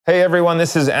Hey everyone,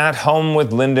 this is At Home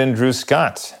with Linda and Drew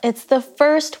Scott. It's the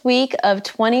first week of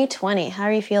 2020. How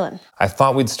are you feeling? I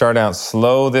thought we'd start out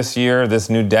slow this year, this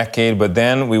new decade, but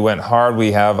then we went hard.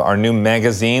 We have our new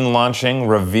magazine launching.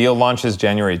 Reveal launches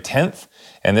January 10th.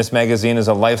 And this magazine is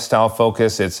a lifestyle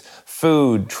focus. It's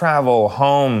food, travel,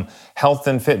 home, health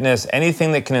and fitness,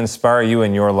 anything that can inspire you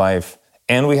in your life.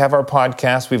 And we have our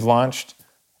podcast we've launched.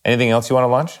 Anything else you want to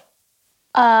launch?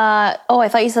 I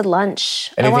thought you said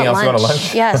lunch. Anything else lunch. you want to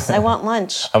lunch? Yes, I want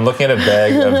lunch. I'm looking at a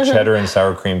bag of cheddar and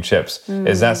sour cream chips.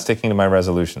 Is that sticking to my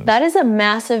resolutions? That is a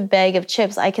massive bag of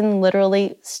chips. I can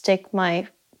literally stick my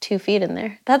 2 feet in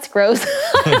there. That's gross.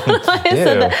 I don't know why I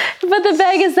said that. But the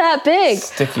bag is that big.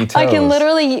 Sticky toes. I can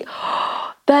literally,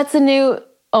 that's a new,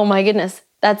 oh my goodness.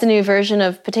 That's a new version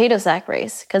of potato sack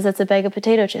race because it's a bag of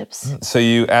potato chips. So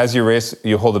as you race,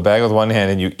 you hold the bag with one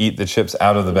hand and you eat the chips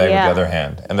out of the bag with the other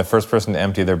hand. And the first person to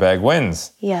empty their bag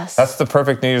wins. Yes. That's the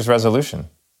perfect New Year's resolution.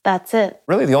 That's it.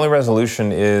 Really, the only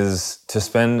resolution is to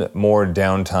spend more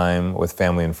downtime with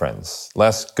family and friends.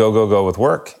 Less go with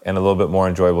work and a little bit more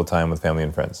enjoyable time with family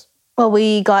and friends. Well,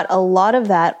 we got a lot of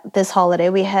that this holiday.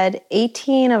 We had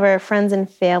 18 of our friends and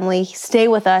family stay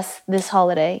with us this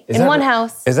holiday in one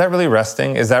house. Is that really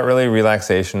resting? Is that really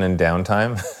relaxation and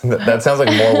downtime? That sounds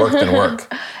like more work than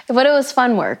work. But it was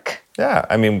fun work. Yeah,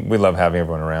 I mean, we love having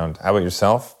everyone around. How about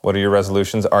yourself? What are your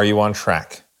resolutions? Are you on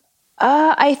track?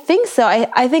 I think so.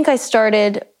 I think I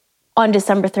started on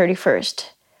December 31st.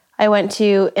 I went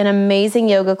to an amazing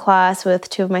yoga class with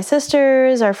 2 of my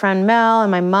sisters, our friend Mel,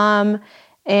 and my mom.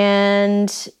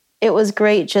 And it was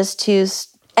great just to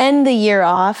end the year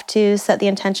off to set the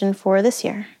intention for this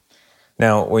year.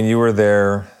 Now, when you were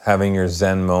there having your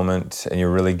Zen moment and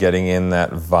you're really getting in that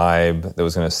vibe that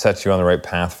was going to set you on the right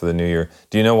path for the new year,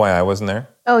 do you know why I wasn't there?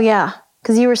 Oh, yeah,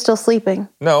 because you were still sleeping.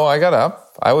 No, I got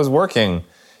up. I was working.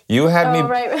 You had me.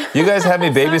 Right. You guys had me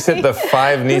babysit the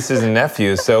 5 nieces and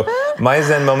nephews. So my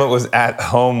Zen moment was at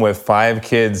home with 5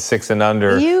 kids, 6 and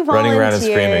under, running around and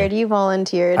screaming. You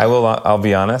volunteered. I'll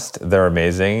be honest. They're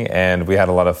amazing, and we had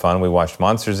a lot of fun. We watched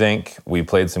Monsters, Inc. We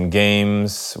played some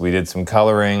games. We did some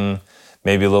coloring,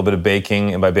 maybe a little bit of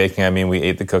baking. And by baking, I mean we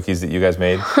ate the cookies that you guys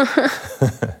made.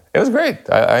 It was great.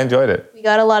 I enjoyed it. We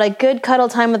got a lot of good cuddle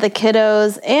time with the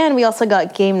kiddos, and we also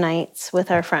got game nights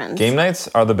with our friends. Game nights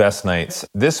are the best nights.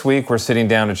 This week, we're sitting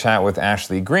down to chat with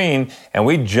Ashley Green, and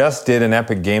we just did an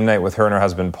epic game night with her and her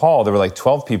husband, Paul. There were like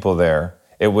 12 people there.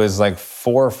 It was like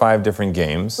 4 or 5 different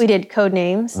games. We did code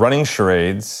names. Running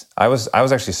charades. I was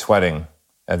actually sweating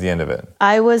at the end of it.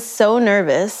 I was so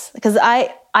nervous because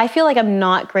I feel like I'm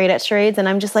not great at charades, and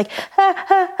I'm just like,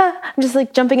 I'm just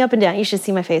like jumping up and down. You should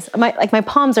see my face. My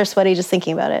palms are sweaty just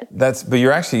thinking about it. But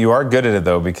you are good at it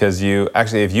though, because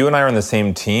if you and I are on the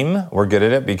same team, we're good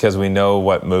at it because we know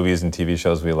what movies and TV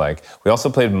shows we like. We also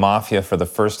played Mafia for the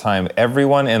first time.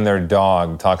 Everyone and their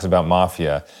dog talks about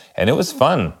Mafia, and it was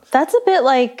fun. That's a bit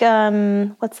like,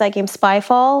 what's that game,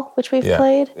 Spyfall, which we've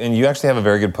played. And you actually have a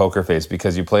very good poker face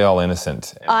because you play all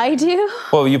innocent. I do?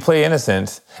 Well, you play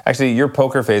innocent. Actually, your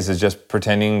poker face is just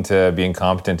pretending to be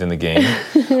incompetent in the game.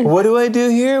 What do I do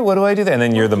here? What do I do there? And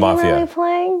then you're the Mafia. Really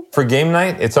playing? For game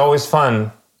night, it's always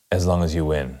fun as long as you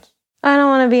win. I don't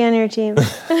want to be on your team.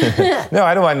 No,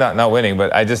 I don't mind not winning,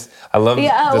 but I love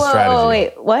the strategy. Oh,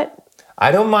 wait, what?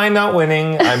 I don't mind not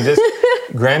winning. I'm just,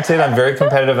 granted, I'm very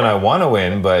competitive and I want to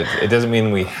win, but it doesn't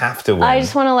mean we have to win. I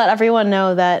just want to let everyone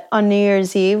know that on New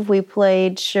Year's Eve, we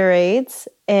played charades,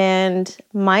 and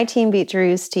my team beat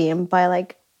Drew's team by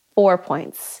like 4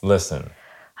 points. Listen.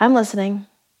 I'm listening.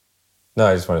 No,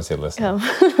 I just want to say listen.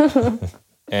 Oh.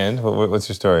 And what's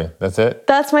your story? That's it?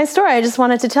 That's my story. I just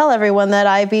wanted to tell everyone that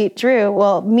I beat Drew.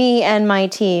 Well, me and my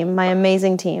team, my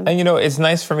amazing team. And it's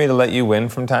nice for me to let you win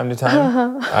from time to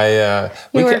time.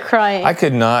 You were crying. I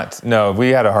could not. No, we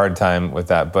had a hard time with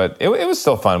that, but it was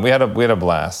still fun. We had a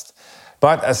blast.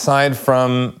 But aside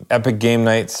from epic game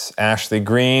nights, Ashley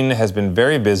Green has been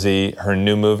very busy. Her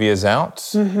new movie is out,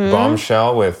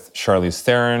 Bombshell, with Charlize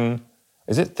Theron.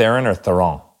 Is it Theron or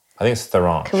Theron? I think it's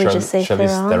Theron. Can we just say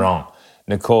Charlize Theron.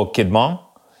 Nicole Kidman,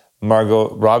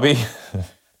 Margot Robbie,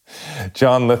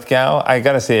 John Lithgow. I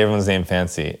gotta say everyone's name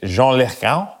fancy. Jean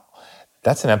Lithgow.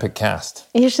 That's an epic cast.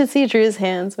 You should see Drew's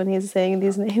hands when he's saying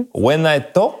these names. When I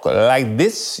talk like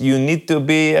this, you need to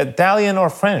be Italian or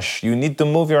French. You need to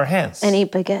move your hands. And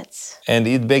eat baguettes. And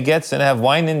eat baguettes and have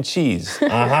wine and cheese.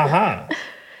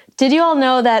 Did you all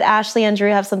know that Ashley and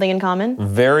Drew have something in common?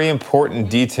 Very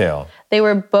important detail. They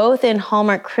were both in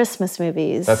Hallmark Christmas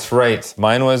movies. That's right.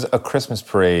 Mine was A Christmas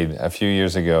Parade a few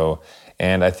years ago,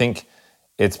 and I think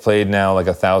it's played now like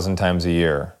 1,000 times a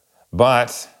year.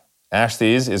 But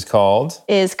Ashley's is called?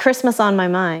 Is Christmas on My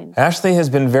Mind. Ashley has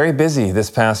been very busy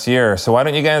this past year, so why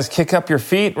don't you guys kick up your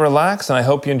feet, relax, and I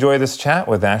hope you enjoy this chat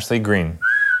with Ashley Green.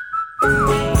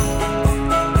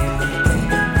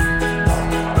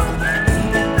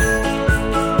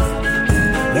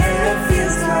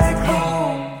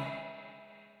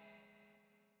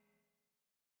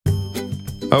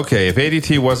 Okay, if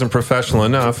ADT wasn't professional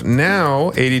enough,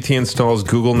 now ADT installs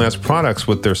Google Nest products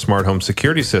with their smart home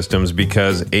security systems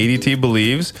because ADT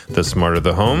believes the smarter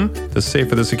the home, the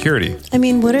safer the security. I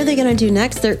mean, what are they going to do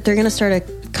next? They're going to start a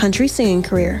country singing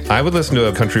career. I would listen to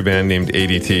a country band named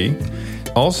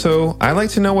ADT. Also, I like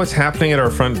to know what's happening at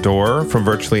our front door from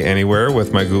virtually anywhere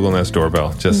with my Google Nest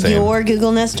doorbell. Just saying. Your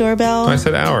Google Nest doorbell? I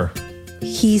said our.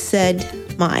 He said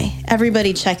my.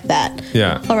 Everybody check that.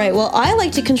 Yeah. All right, well, I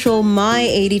like to control my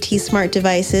ADT smart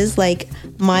devices like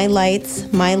my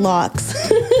lights, my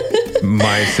locks.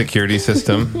 My security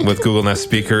system with Google Nest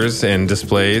speakers and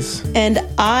displays. And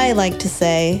I like to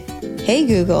say, hey,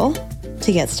 Google,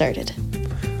 to get started.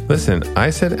 Listen,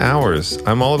 I said ours.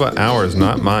 I'm all about ours,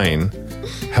 not mine.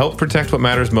 Help protect what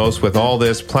matters most with all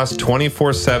this, plus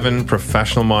 24/7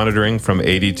 professional monitoring from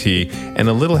ADT and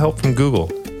a little help from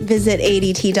Google. Visit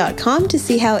ADT.com to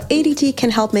see how ADT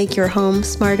can help make your home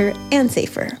smarter and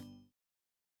safer.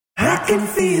 I can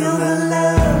feel the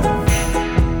love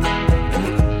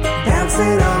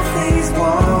bouncing off these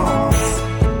walls,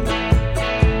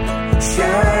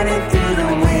 shining through the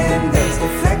windows,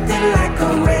 reflecting like a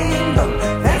rainbow.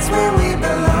 That's where we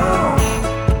belong.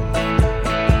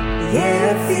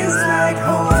 Yeah, it feels like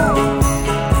home.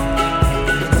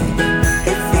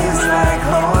 It feels like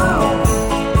home.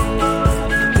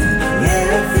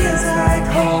 Yeah, it feels like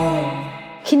home.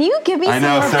 Can you give me I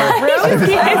know, some sorry. room?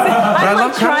 I'm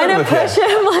love like trying to cuddling with push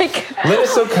him. Like, Linda's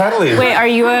so cuddly. Wait, are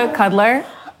you a cuddler?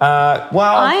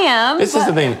 Well, I am, This is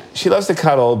the thing. She loves to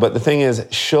cuddle, but the thing is,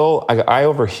 I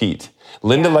overheat.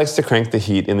 Linda likes to crank the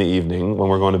heat in the evening when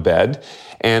we're going to bed.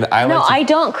 And I no, like to I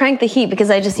don't crank the heat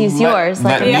because I just use yours.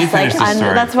 Let me finish the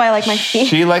story. That's why I like my heat.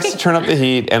 She likes to turn up the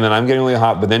heat, and then I'm getting really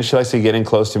hot, but then she likes to get in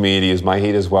close to me to use my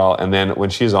heat as well. And then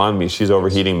when she's on me, she's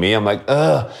overheating me. I'm like,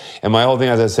 ugh. And my whole thing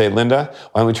is I say, Linda,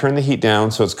 why don't we turn the heat down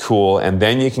so it's cool, and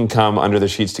then you can come under the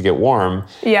sheets to get warm.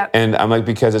 Yeah. And I'm like,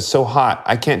 because it's so hot,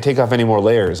 I can't take off any more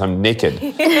layers. I'm naked.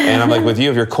 And I'm like, with you,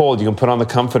 if you're cold, you can put on the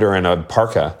comforter and a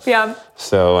parka. Yeah.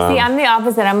 So See, I'm the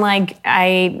opposite. I'm like,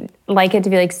 I like it to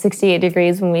be like 68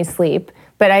 degrees when we sleep,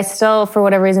 but I still, for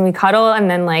whatever reason, we cuddle, and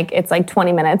then like it's like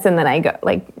 20 minutes, and then I go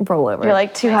like roll over. You're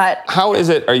like too hot. how is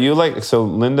it? Are you like, so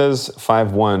Linda's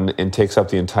 5'1" and takes up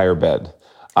the entire bed.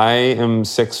 I am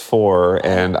 6'4"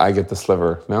 and I get the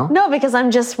sliver. No? No, because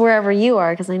I'm just wherever you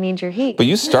are because I need your heat. But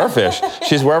you starfish.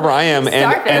 She's wherever I am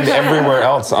and everywhere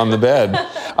else on the bed.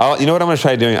 You know what I'm going to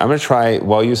try doing? I'm going to try,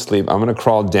 while you sleep, I'm going to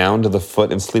crawl down to the foot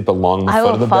and sleep along the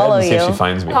foot of the bed and see if she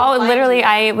finds me. Oh, literally,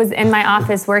 I was in my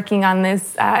office working on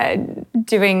this,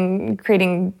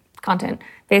 creating content,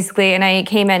 basically, and I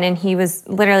came in and he was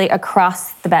literally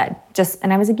across the bed,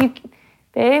 and I was like,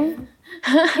 babe,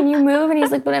 can you move? And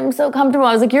he's like, but I'm so comfortable.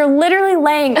 I was like, you're literally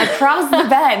laying across the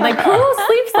bed. Like, who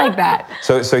sleeps like that?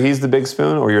 So he's the big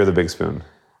spoon or you're the big spoon?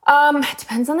 It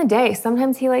depends on the day.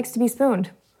 Sometimes he likes to be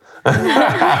spooned. You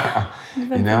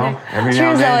know, every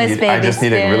now Drew's and always then I baby just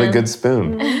need a really spoon. good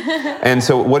spoon. And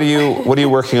so what are you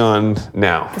working on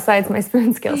now? Besides my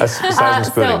spoon skills. Besides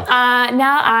the spooning.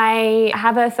 Now I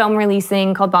have a film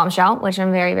releasing called Bombshell, which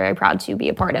I'm very, very proud to be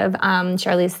a part of.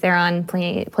 Charlize Theron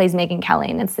plays Megyn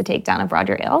Kelly, and it's the takedown of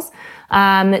Roger Ailes.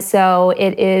 So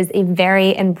it is a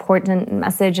very important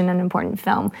message and an important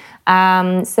film.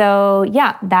 So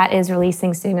yeah, that is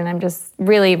releasing soon, and I'm just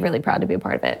really, really proud to be a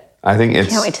part of it. I think it's.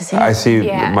 Can't wait to see it. I see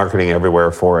Yeah. marketing everywhere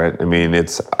for it. I mean, I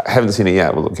haven't seen it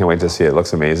yet. But can't wait to see it. It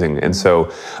looks amazing. And so,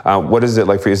 what is it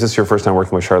like for you? Is this your first time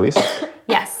working with Charlize?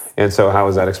 Yes. And so, how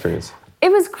was that experience?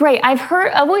 It was great. I've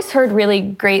always heard really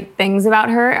great things about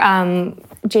her.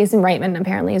 Jason Reitman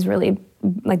apparently is really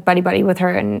like buddy with her,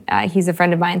 and he's a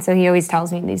friend of mine, so he always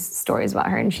tells me these stories about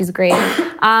her, and she's great.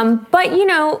 But you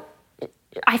know,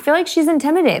 I feel like she's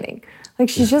intimidating. Like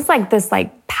she's just like this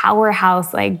like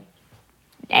powerhouse like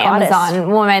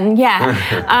Amazon woman, yeah.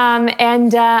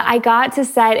 And I got to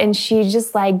set, and she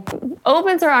just like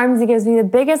opens her arms and gives me the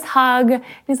biggest hug. And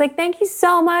he's like, "Thank you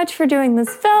so much for doing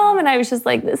this film." And I was just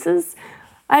like,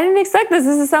 I didn't expect this.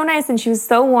 This is so nice. And she was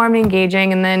so warm and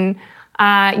engaging. And then,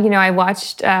 I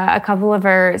watched a couple of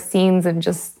her scenes, and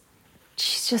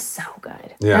she's just so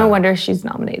good. Yeah. No wonder she's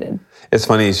nominated. It's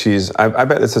funny. I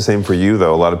bet it's the same for you,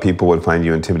 though. A lot of people would find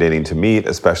you intimidating to meet,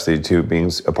 especially to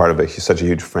being a part of such a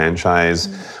huge franchise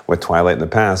with Twilight in the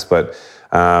past. But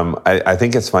I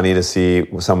think it's funny to see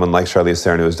someone like Charlize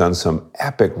Theron who has done some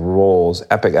epic roles,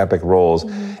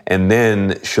 and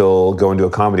then she'll go into a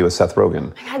comedy with Seth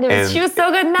Rogen. She was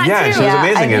so good in that Yeah, too. she was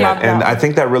amazing in it. love And that. I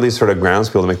think that really sort of grounds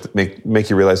people to make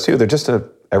you realize too, they're just a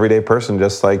everyday person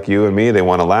just like you and me. They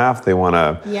want to laugh, they want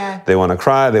to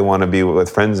cry, they want to be with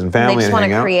friends and family just and wanna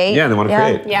hang out. create. Yeah, they want to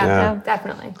create. Yeah,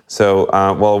 definitely. So,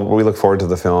 well, we look forward to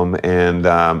the film, and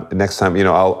next time,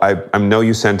 I know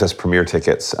you sent us premiere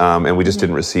tickets, and we just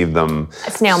didn't receive them.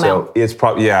 Snail mail. It's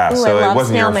probably so I it love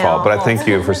wasn't your snail fault, but I mail. thank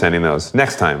you for sending those.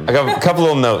 Next time, I got a couple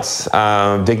little notes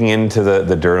digging into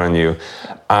the dirt on you.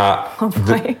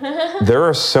 There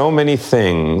are so many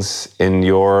things in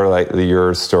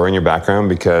your story and your background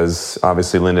because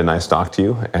obviously Linda and I stalked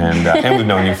you, and we've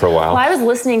known you for a while. Well, I was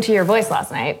listening to your voice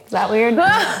last night. Is that weird?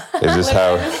 Is this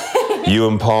how you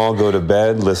and Paul go to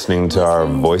bed listening to our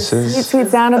voices? Sweet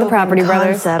sound of the Property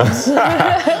Brothers.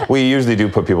 Concept. We usually do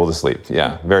put people to sleep.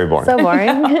 Yeah, very boring. So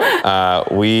boring.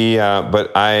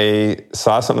 But I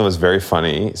saw something that was very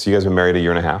funny. So you guys have been married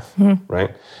 1.5 years,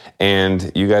 right?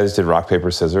 And you guys did rock,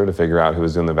 paper, scissors to figure out who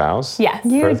was doing the vows? Yes.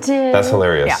 You did. That's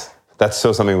hilarious. Yeah. That's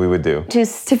so something we would do. To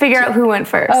figure out who went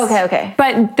first. Okay.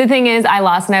 But the thing is, I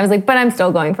lost, and I was like, but I'm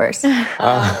still going first.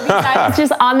 Besides,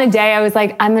 just on the day, I was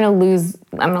like, I'm gonna lose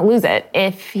it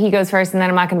if he goes first, and then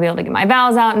I'm not gonna be able to get my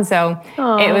vows out. And so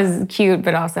it was cute,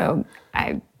 but also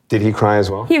Did he cry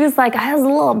as well? he was like, I was a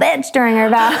little bitch during our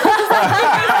vows.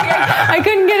 I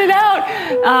couldn't get it out.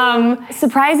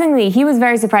 Surprisingly, he was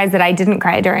very surprised that I didn't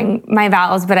cry during my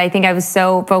vows, but I think I was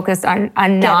so focused on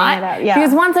not. it out, yeah.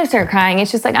 Because once I start crying,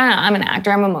 it's just like, I don't know, I'm an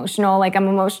actor, I'm emotional, like I'm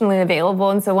emotionally available.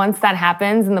 And so once that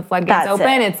happens and the floodgates That's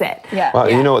open, it. it's it. Yeah.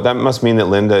 Well, you know what? That must mean that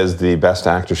Linda is the best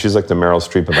actor. She's like the Meryl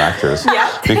Streep of actors.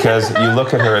 Because you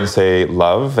look at her and say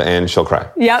love, and she'll cry.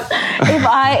 Yep.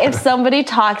 If somebody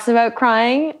talks about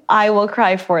crying, I will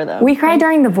cry for them. We cry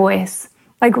during The Voice.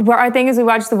 Like, our thing is we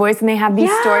watch The Voice and they have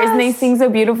these stories and they Yes. sing so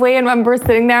beautifully. And when we're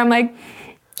sitting there, I'm like,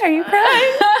 are you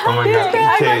crying? Oh my God.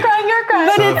 I'm not crying, you're crying.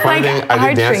 But So it's the funny like thing, I do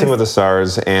Dancing heartstrings. with the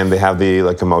Stars, and they have the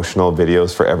emotional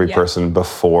videos for every person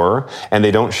before, and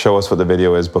they don't show us what the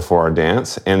video is before our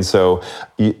dance, and so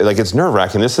it's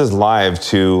nerve-wracking. This is live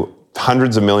to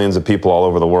hundreds of millions of people all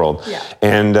over the world,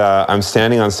 and I'm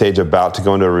standing on stage about to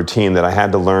go into a routine that I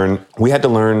had to learn. We had to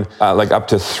learn up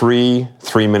to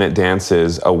 3-minute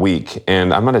dances a week,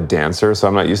 and I'm not a dancer, so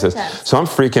I'm not used to this. So I'm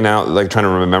freaking out, trying to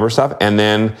remember stuff, and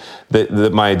then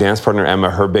my dance partner Emma,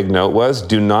 her big note was,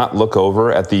 do not look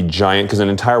over at the giant, because an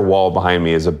entire wall behind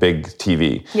me is a big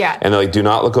TV. Yeah. And they're like, do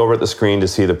not look over at the screen to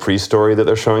see the pre-story that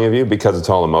they're showing of you, because it's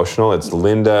all emotional. It's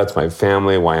Linda, it's my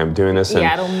family, why I'm doing this. And,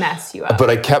 Yeah, it'll mess you up. but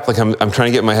I kept, I'm trying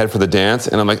to get in my head for the dance,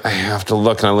 and I'm like, I have to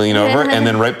look, and I lean over, and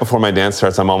then right before my dance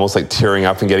starts, I'm almost tearing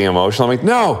up and getting emotional. I'm like,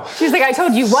 no. She's like, I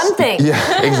told you one thing.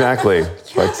 Yeah, exactly.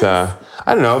 But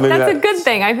I don't know, maybe That's a good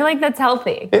thing. I feel like that's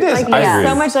healthy. It is. I agree.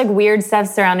 So much weird stuff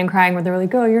surrounding crying where they're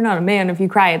like, oh, you're not a man if you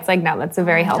cry. It's like, no, that's a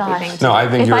very healthy thing. No, I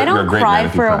think If you're I a don't great man cry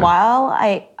if you for cry. a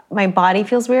while, my body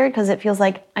feels weird because it feels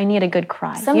like I need a good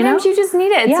cry. Sometimes you just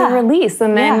need it. It's Yeah. a release.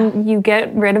 And then you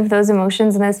get rid of those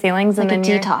emotions and those feelings. like and a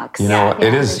then detox. You know,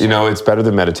 it is. It's better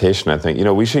than meditation. I think.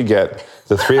 We should get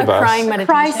the three of us. crying meditation.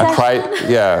 Cry A session. cry.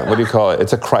 Yeah. What do you call it?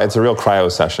 It's a real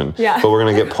cryo session. Yeah. But we're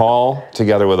gonna get Paul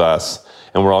together with us,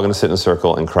 and we're all gonna sit in a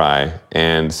circle and cry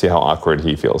and see how awkward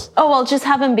he feels. Oh, well, just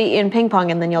have him beat you in ping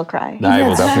pong and then you'll cry. I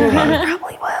will definitely cry.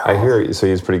 Probably will. I hear. So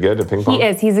he's pretty good at ping pong. He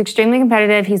is. He's extremely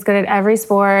competitive. He's good at every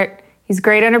sport. He's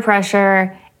great under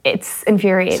pressure. It's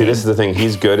infuriating. See, this is the thing.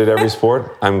 He's good at every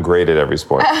sport. I'm great at every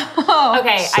sport. Okay,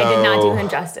 I did not do him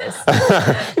justice.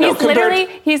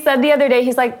 He said the other day,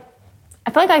 he's like, I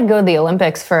feel like I could go to the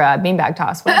Olympics for beanbag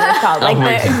toss, whatever it's called, like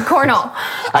the cornhole.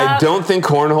 I don't think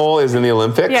cornhole is in the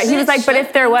Olympics. Yeah, he was like, but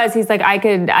if there was, he's like, I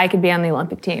could be on the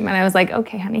Olympic team. And I was like,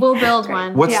 okay, honey. We'll build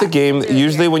one. What's the game?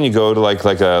 Usually when you go to like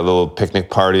a little picnic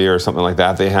party or something like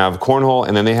that, they have cornhole,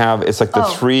 and then they have, it's like the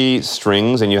 3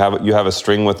 strings, and you have a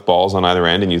string with balls on either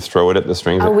end, and you throw it at the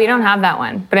strings. Oh, we don't have that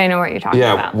one, but I know what you're talking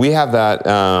about. We have that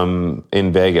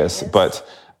in Vegas, but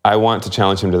I want to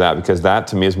challenge him to that, because that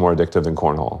to me is more addictive than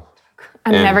cornhole.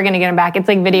 I'm never going to get him back. It's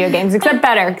like video games, except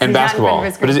better. 'cause And he's not in front basketball. of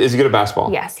his But screen. is he good at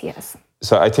basketball? Yes, he is.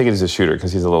 So I take it he's a shooter,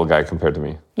 because he's a little guy compared to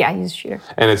me. Yeah, he's a shooter.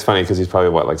 And it's funny because he's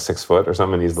probably what, like 6 foot or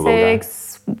something, and he's the little guy.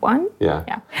 6'1"? Yeah.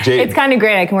 Yeah. Jay- It's kind of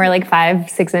great. I can wear like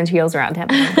 5-6 inch heels around him.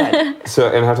 But So,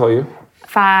 and how tall are you?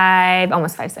 5,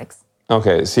 almost 5'6".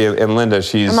 Okay, see, and Linda,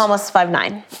 she's I'm almost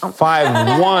 5'9".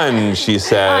 5'1", she On a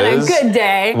says. good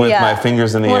day. With my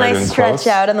fingers in the when air I doing stretch quotes.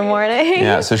 out in the morning.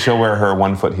 Yeah, so she'll wear her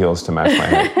 1 foot heels to match my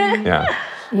height. Yeah.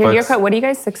 You're But- what are you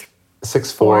guys, 6'4"?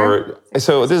 6'4".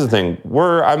 So this is the thing.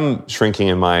 I'm shrinking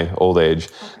in my old age.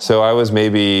 So I was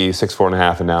maybe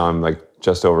 6'4.5", and now I'm like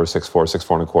just over 6'4",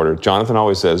 6'4.25". Jonathan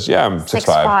always says, "Yeah, I'm 6'5".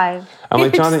 6'5". I'm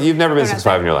like, Jonathan, you've never been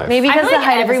 6'5" in your life. Maybe I because feel the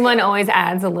like height everyone always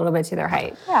adds a little bit to their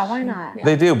height. Yeah, why not?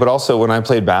 They do, but also when I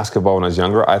played basketball when I was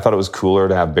younger, I thought it was cooler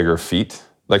to have bigger feet.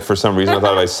 Like for some reason, I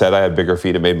thought if I said I had bigger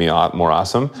feet, it made me more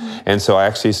awesome. And so I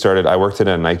actually I worked at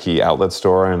a Nike outlet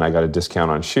store and I got a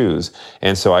discount on shoes.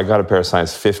 And so I got a pair of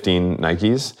size 15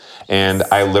 Nikes. And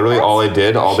I literally, all I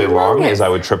did all day long is I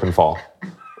would trip and fall.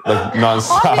 Like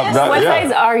nonstop. What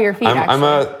size are your feet, I'm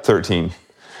a 13.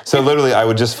 So literally I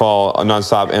would just fall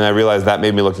nonstop. And I realized that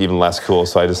made me look even less cool.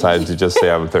 So I decided to just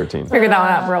say I'm a 13. Figure that one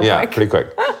out real Yeah, quick. pretty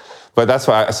quick. But that's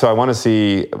why, I want to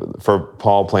see, for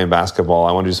Paul playing basketball,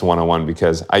 I want to do some one-on-one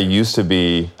because I used to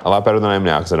be a lot better than I am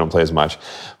now because I don't play as much.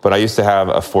 But I used to have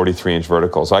a 43-inch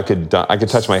vertical, so I could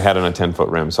touch my head on a 10-foot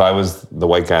rim. So I was the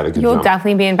white guy that could You'll jump.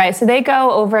 definitely be invited. So they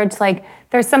go over to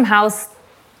there's some house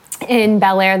in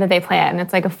Bel Air that they play at, and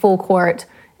it's like a full court.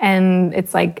 And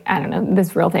it's like, I don't know,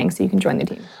 this real thing, so you can join the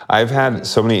team. I've had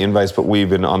so many invites, but we've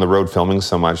been on the road filming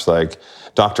so much. Like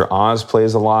Dr. Oz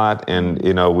plays a lot, and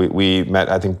we met.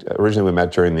 I think originally we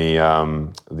met during the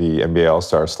NBA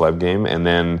All-Star Celeb game, and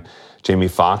then Jamie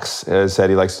Foxx said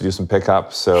he likes to do some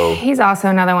pickup. So He's also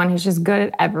another one who's just good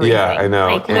at everything. yeah, I know,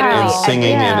 Like, and literally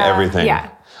singing and everything. Yeah.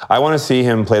 I want to see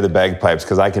him play the bagpipes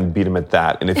because I can beat him at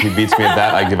that. And if he beats me at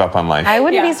that, I give up on life. I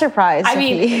wouldn't Yeah. be surprised. I if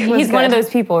mean, he was he's one of good.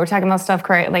 those people. We're talking about Steph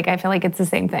Curry. Like, I feel like it's the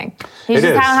same thing. He's It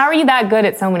just, is. how are you that good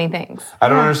at so many things? I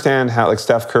don't understand how, like,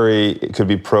 Steph Curry could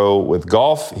be pro with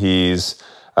golf. He's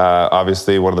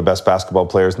obviously one of the best basketball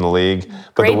players in the league.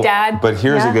 But Great dad. But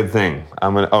here's a Yeah. good thing.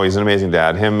 He's an amazing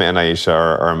dad. Him and Aisha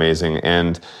are amazing.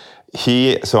 And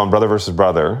so on Brother versus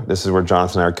Brother, this is where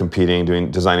Jonathan and I are competing,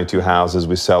 designing two houses.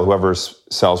 We sell, whoever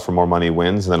sells for more money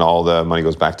wins, and then all the money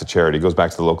goes back to charity, goes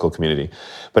back to the local community.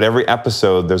 But every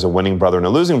episode, there's a winning brother and a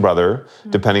losing brother,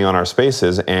 depending on our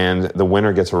spaces, and the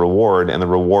winner gets a reward, and the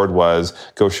reward was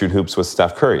go shoot hoops with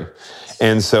Steph Curry.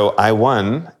 And so I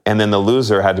won, and then the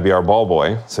loser had to be our ball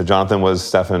boy. So Jonathan was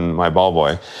Steph and my ball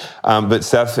boy. But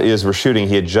Steph, we're shooting,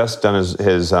 he had just done his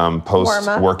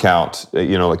post-workout,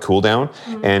 cool down,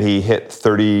 and he hit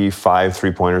 35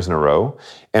 three-pointers in a row.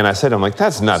 And I said to him, like,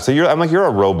 that's nuts. So you're a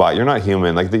robot. You're not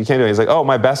human. Like, you can't do it. He's like, oh,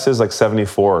 my best is like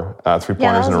 74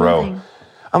 three-pointers in a row.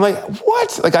 I'm like,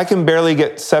 what? Like, I can barely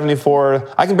get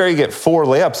 74. I can barely get 4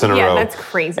 layups in a row. Yeah, that's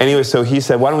crazy. Anyway, so he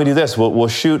said, why don't we do this? We'll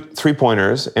shoot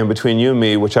 3-pointers, and between you and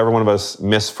me, whichever one of us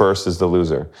miss first is the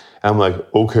loser. And I'm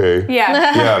like, okay.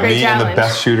 Yeah. Yeah, Great me challenge. and the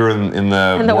best shooter in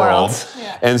the world.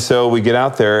 And so we get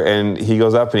out there, and he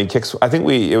goes up and he kicks. I think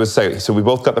so we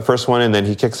both got the first one, and then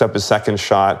he kicks up his second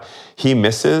shot. He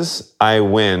misses. I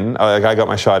win. Like, I got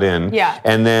my shot in. Yeah.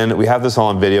 And then we have this all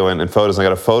on video and photos. And I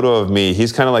got a photo of me.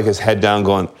 He's kind of like his head down,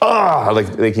 going, "Ah,"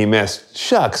 like he missed.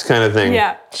 Shucks, kind of thing.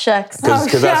 Yeah. Shucks.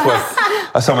 Because that's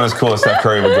what someone as cool as Steph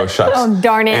Curry would go, shucks. Oh,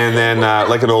 darn it. And then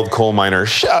like an old coal miner,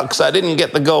 shucks, I didn't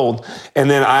get the gold. And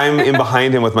then I'm in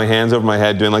behind him with my hands over my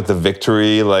head doing like the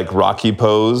victory, like Rocky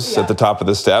pose at the top of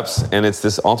the steps. And it's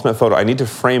this ultimate photo. I need to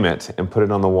frame it and put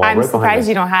it on the wall I'm right behind surprised us.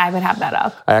 you don't have that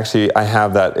up. I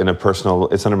have that in a personal,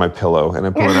 it's under my pillow, and I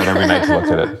pull it out every night to look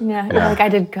at it. Yeah. You're like, I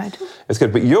did good. It's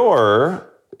good. But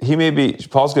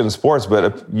Paul's good in sports,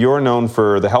 but you're known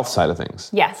for the health side of things.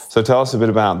 Yes. So tell us a bit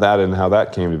about that and how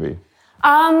that came to be.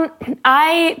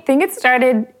 I think it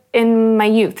started in my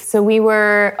youth. So we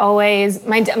were always,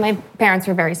 my parents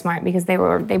were very smart because they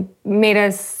made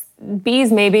us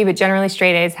B's maybe, but generally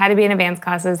straight A's, had to be in advanced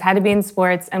classes, had to be in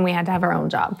sports, and we had to have our own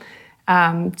job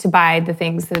to buy the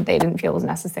things that they didn't feel was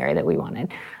necessary that we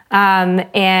wanted.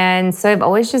 And so I've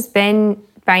always just been,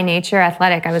 by nature,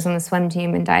 athletic. I was on the swim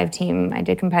team and dive team. I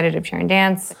did competitive cheer and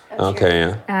dance. Okay,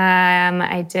 yeah.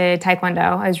 I did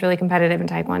Taekwondo. I was really competitive in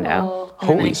Taekwondo.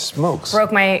 Holy smokes.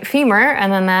 Broke my femur,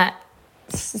 and then that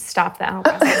stopped that whole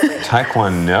process.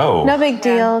 Taekwondo. No big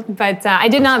deal. But I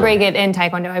did not break it in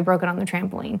Taekwondo. I broke it on the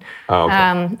trampoline. Oh,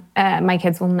 okay. My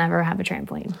kids will never have a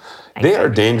trampoline. They are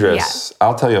dangerous.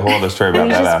 I'll tell you a whole other story about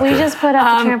that after. We just put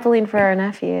up the trampoline for our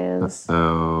nephews.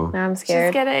 Oh. Now I'm Just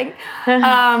scared. kidding.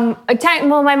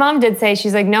 Well, my mom did say,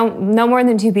 she's like, no more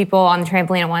than 2 people on the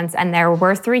trampoline at once. And there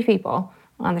were 3 people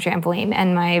on the trampoline.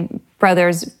 And my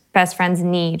brother's best friend's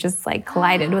knee just like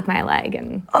collided with my leg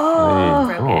and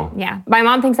broke it. Yeah. My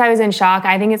mom thinks I was in shock.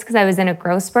 I think it's because I was in a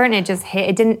growth spurt and it just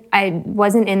hit. I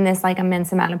wasn't in this like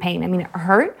immense amount of pain. I mean, it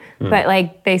hurt, but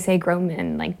like they say grown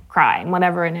men like cry and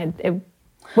whatever. And it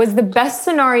was the best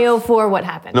scenario for what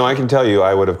happened. No, I can tell you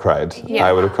I would have cried. Yeah.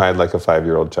 I would have cried like a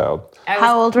 5-year-old child.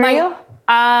 How old were you?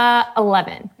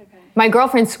 11. my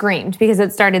girlfriend screamed because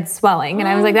it started swelling. And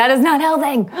I was like, that is not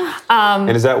helping.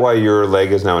 And is that why your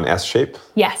leg is now an S shape?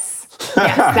 Yes.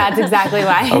 Yes, that's exactly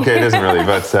why. Okay, it isn't really,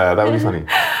 but that would be funny.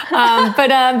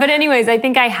 But anyways, I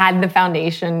think I had the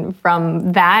foundation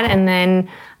from that. And then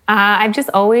I've just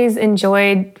always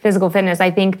enjoyed physical fitness. I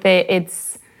think that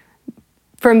it's,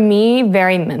 for me,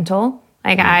 very mental.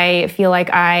 Like I feel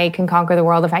like I can conquer the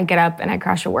world if I get up and I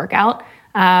crush a workout.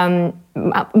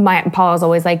 Paul is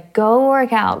always like, go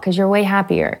work out because you're way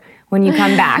happier when you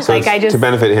come back. So like I just to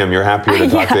benefit him, you're happier to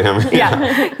talk to him.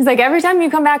 Yeah. He's like, every time you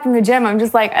come back from the gym, I'm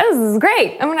just like, oh, this is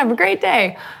great. I'm gonna have a great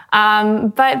day.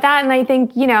 But that, and I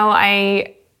think,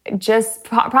 I just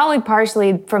probably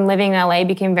partially from living in LA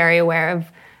became very aware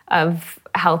of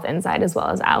health inside as well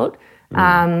as out.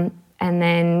 And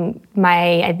then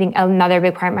I think another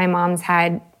big part, my mom's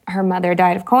her mother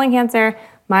died of colon cancer.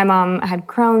 My mom had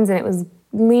Crohn's and it was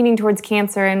leaning towards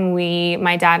cancer. And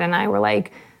my dad and I were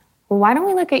like, well, why don't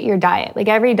we look at your diet? Like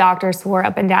every doctor swore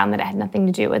up and down that it had nothing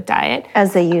to do with diet.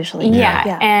 As they usually do.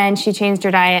 Yeah. And she changed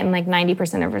her diet and like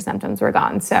 90% of her symptoms were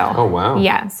gone. So, oh, wow.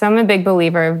 Yeah. So I'm a big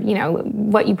believer of,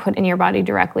 what you put in your body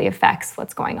directly affects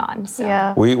what's going on. So.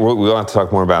 Yeah. We'll have to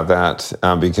talk more about that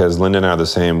because Linda and I are the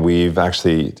same. We've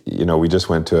actually, we just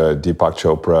went to a Deepak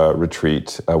Chopra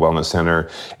retreat, wellness center,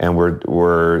 and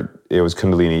it was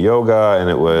Kundalini yoga and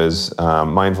it was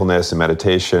mindfulness and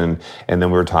meditation. And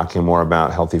then we were talking more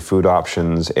about healthy food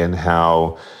options and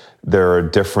how there are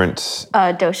different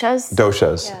doshas.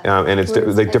 And it's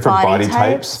like different body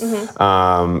types.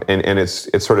 And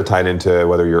it's sort of tied into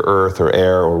whether you're earth or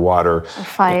air or water. Or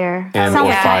fire. And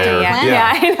or fire.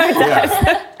 Yeah, I know it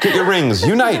does. Get your rings,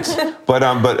 unite. But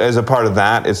as a part of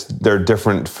that, there are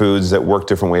different foods that work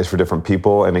different ways for different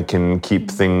people, and it can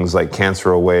keep things like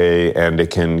cancer away, and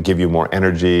it can give you more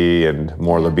energy and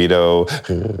more libido.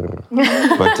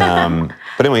 But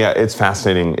anyway, yeah, it's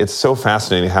fascinating. It's so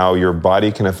fascinating how your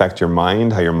body can affect your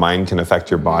mind, how your mind can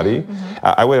affect your body.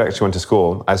 I actually went to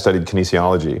school. I studied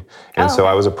kinesiology, and so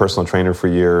I was a personal trainer for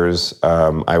years.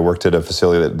 I worked at a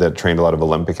facility that trained a lot of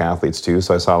Olympic athletes too,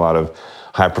 so I saw a lot of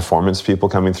high performance people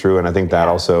coming through. And I think that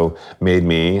also made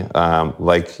me,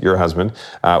 like your husband,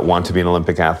 want to be an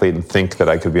Olympic athlete and think that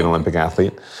I could be an Olympic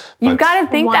athlete. You've got to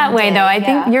think that way, though. I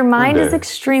think your mind is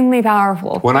extremely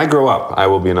powerful. When I grow up, I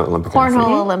will be an Olympic athlete.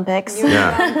 Cornhole Olympics.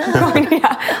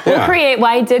 Yeah. We'll create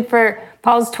what I did for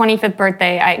Paul's 25th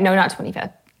birthday. No, not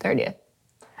 25th, 30th.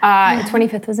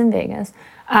 25th was in Vegas.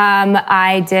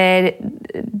 I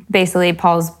did basically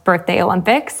Paul's birthday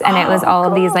Olympics, and it was all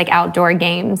of these like outdoor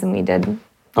games, and we did.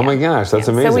 Oh my gosh, that's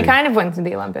amazing. So we kind of went to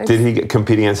the Olympics. Did he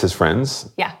compete against his friends?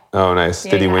 Yeah. Oh, nice.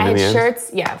 Did he win in the end? Shirts?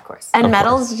 Yeah, of course. And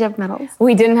medals? Did you have medals?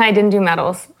 I didn't do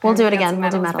medals. We'll do it again. We'll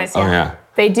do medals. Oh yeah.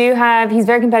 They do have, he's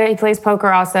very competitive. He plays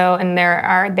poker also, and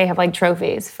they have like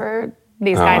trophies for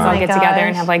these guys all get together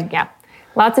and have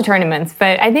lots of tournaments.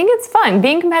 But I think it's fun.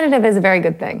 Being competitive is a very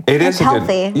good thing. It's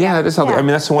healthy. Yeah, it is healthy. Yeah. I mean,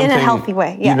 that's the one thing. In a healthy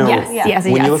way. Yeah. Yes.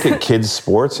 When you look at kids'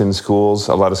 sports in schools,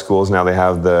 a lot of schools now, they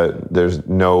have there's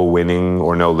no winning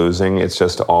or no losing. It's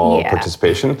just all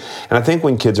participation. And I think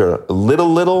when kids are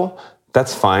little,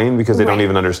 that's fine because they don't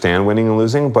even understand winning and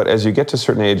losing. But as you get to a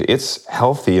certain age, it's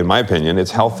healthy, in my opinion,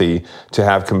 it's healthy to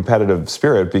have competitive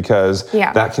spirit because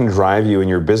that can drive you in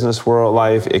your business world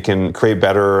life. It can create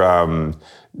better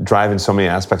drive in so many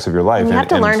aspects of your life. You have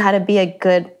to learn how to be a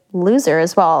good loser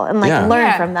as well and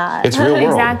learn from that. It's real world.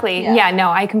 Exactly. Yeah,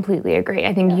 no, I completely agree.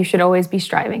 I think you should always be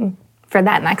striving for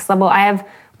that next level. I have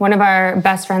one of our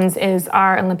best friends is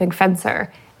our Olympic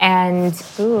fencer. And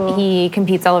he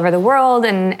competes all over the world.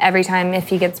 And every time if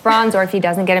he gets bronze or if he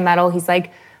doesn't get a medal, he's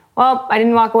like, well, I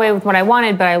didn't walk away with what I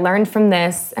wanted, but I learned from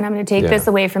this. And I'm going to take this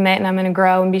away from it. And I'm going to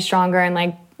grow and be stronger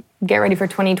and get ready for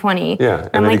 2020. Yeah.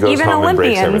 And I'm even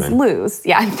Olympians lose.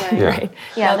 Yeah. Right.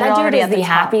 Yeah, that dude is the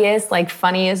happiest,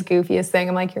 funniest, goofiest thing.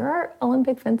 I'm like, you're our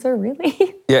Olympic fencer,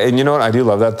 really? Yeah, and you know what? I do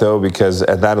love that though, because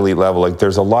at that elite level,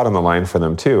 there's a lot on the line for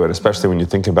them too. And especially when you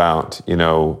think about,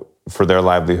 for their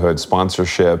livelihood,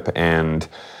 sponsorship, and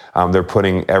they're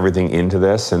putting everything into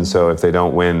this. And so if they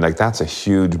don't win, that's a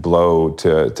huge blow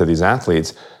to these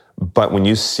athletes. But when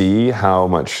you see how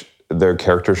much their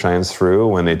character shines through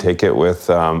when they take it with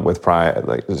pride,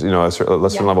 a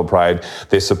certain level of pride,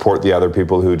 they support the other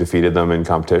people who defeated them in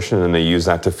competition, and they use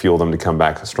that to fuel them to come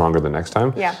back stronger the next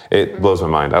time. Yeah. It blows my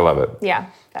mind. I love it. Yeah.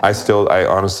 I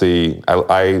honestly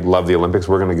love the Olympics.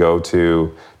 We're going to go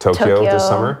to Tokyo this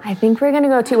summer. I think we're going to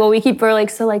go too. Well, we're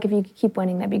if you keep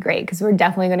winning, that'd be great because we're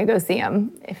definitely going to go see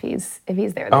him if he's there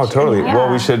this year. Oh, totally. Yeah. Well,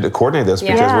 we should coordinate this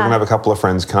because we're going to have a couple of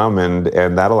friends come and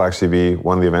that'll actually be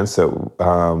one of the events that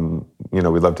we'd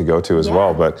love to go to as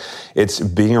well. But it's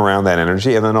being around that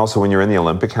energy. And then also when you're in the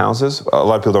Olympic houses, a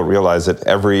lot of people don't realize that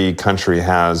every country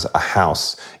has a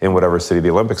house in whatever city the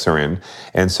Olympics are in.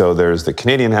 And so there's the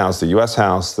Canadian house, the US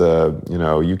house, the,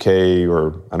 UK,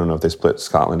 or I don't know if they split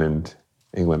Scotland and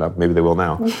England up. Maybe they will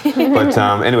now. But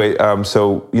anyway,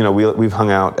 so, we've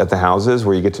hung out at the houses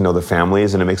where you get to know the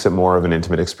families, and it makes it more of an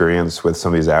intimate experience with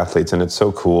some of these athletes. And it's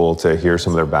so cool to hear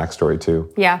some of their backstory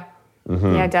too. Yeah.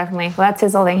 Yeah, definitely. Well, that's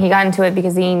his whole thing. He got into it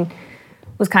because he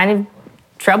was kind of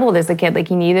troubled as a kid. Like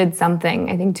he needed something,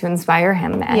 I think, to inspire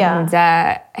him.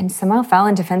 And somehow fell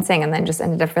into fencing and then just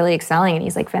ended up really excelling. And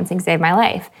he's like, fencing saved my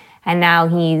life. And now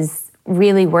he's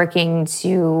really working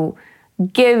to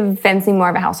give fencing more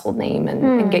of a household name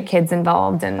and get kids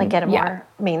involved. And Like get it more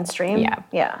mainstream.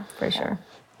 Yeah, for sure.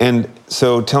 And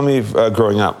so tell me,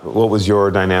 growing up, what was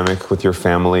your dynamic with your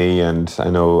family? And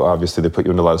I know obviously they put you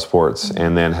into a lot of sports,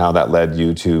 and then how that led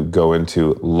you to go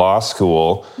into law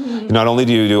school. Not only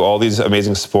do you do all these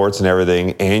amazing sports and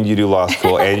everything, and you do law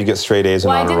school, and you get straight A's and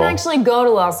Well, I honor didn't roll. actually go to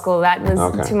law school. That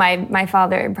was to my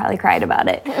father. Probably cried about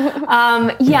it.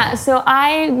 So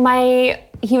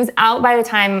he was out by the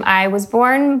time I was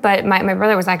born, but my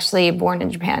brother was actually born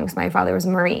in Japan because my father was a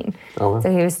Marine. Oh, wow.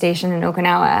 So he was stationed in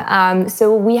Okinawa.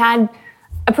 So we had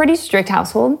a pretty strict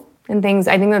household and things.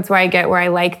 I think that's where I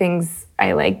like things.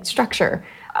 I like structure.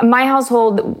 My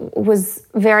household was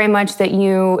very much that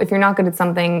if you're not good at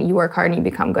something, you work hard and you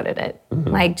become good at it.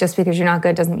 Like just because you're not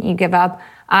good doesn't mean you give up.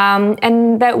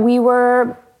 And that we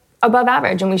were above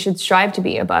average and we should strive to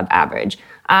be above average.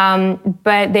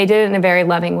 But they did it in a very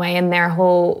loving way, and their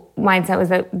whole mindset was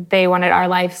that they wanted our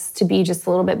lives to be just a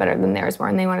little bit better than theirs were,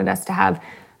 and they wanted us to have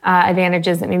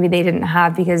advantages that maybe they didn't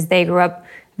have because they grew up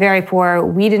very poor.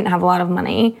 We didn't have a lot of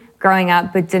money growing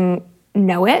up, but didn't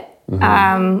know it,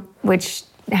 which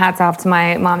hats off to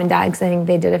my mom and dad because I think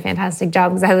they did a fantastic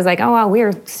job because I was like, oh, wow, we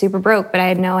were super broke, but I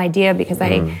had no idea because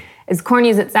as corny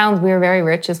as it sounds, we were very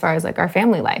rich as far as like our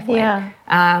family life went. Yeah.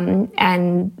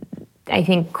 And I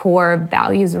think core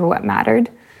values are what mattered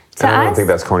to us. I don't think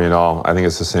that's corny at all. I think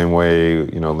it's the same way,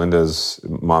 Linda's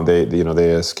mom, they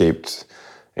escaped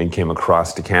and came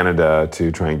across to Canada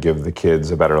to try and give the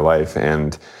kids a better life.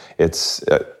 And it's,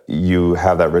 you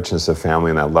have that richness of family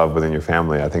and that love within your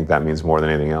family. I think that means more than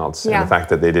anything else. Yeah. And the fact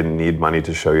that they didn't need money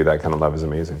to show you that kind of love is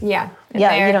amazing. Yeah.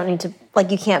 Yeah, you don't need to,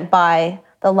 you can't buy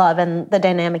the love and the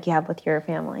dynamic you have with your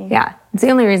family. Yeah, it's the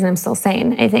only reason I'm still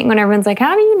sane. I think when everyone's like,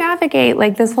 how do you navigate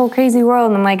this whole crazy world?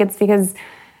 And I'm like, it's because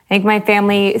I think my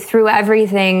family through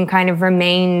everything kind of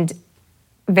remained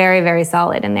very, very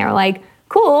solid. And they were like,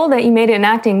 cool that you made it in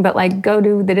acting, but go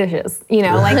do the dishes. So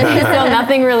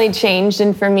nothing really changed.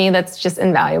 And for me, that's just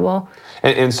invaluable.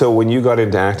 And so when you got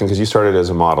into acting, because you started as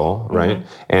a model, right?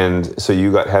 And so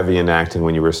you got heavy into acting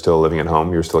when you were still living at home,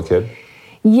 you were still a kid?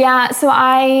 Yeah, so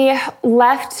I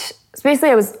left, so basically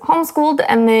I was homeschooled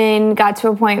and then got to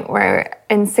a point where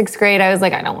in 6th grade I was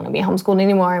like, I don't want to be homeschooled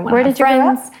anymore. I want to have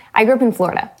friends. Grow up? I grew up in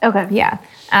Florida. Okay. Yeah.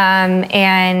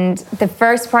 And the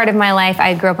first part of my life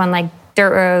I grew up on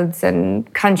dirt roads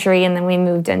and country, and then we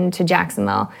moved into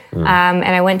Jacksonville. And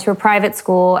I went to a private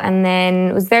school and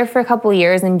then was there for a couple of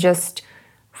years and just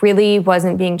really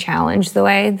wasn't being challenged the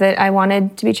way that I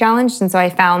wanted to be challenged. And so I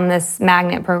found this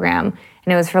magnet program,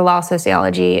 and it was for law,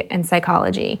 sociology, and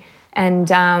psychology, and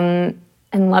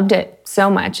loved it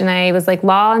so much. And I was like,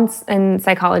 law and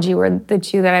psychology were the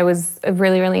two that I was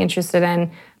really, really interested in.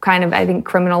 Kind of, I think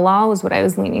criminal law was what I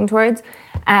was leaning towards.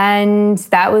 And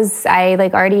that was, I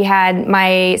already had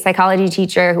my psychology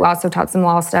teacher who also taught some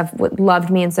law stuff,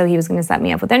 loved me. And so he was going to set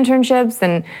me up with internships,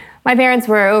 and my parents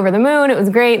were over the moon. It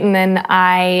was great. And then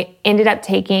I ended up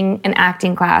taking an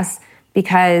acting class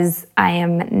because I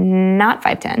am not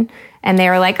 5'10". And they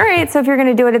were like, all right, so if you're going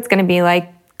to do it, it's going to be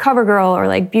CoverGirl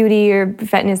or beauty or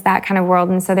fitness, that kind of world.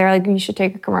 And so they're like, you should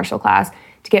take a commercial class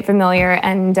to get familiar.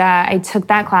 And I took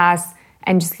that class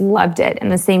and just loved it.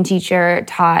 And the same teacher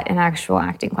taught an actual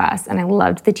acting class, and I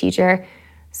loved the teacher.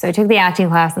 So I took the acting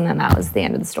class, and then that was the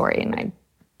end of the story. And I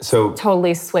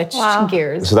totally switched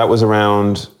gears. So that was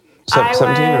around 17?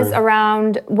 I was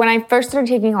around, when I first started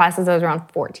taking classes, I was around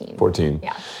 14. 14.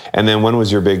 Yeah. And then when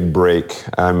was your big break?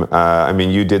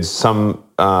 You did some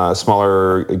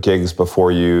smaller gigs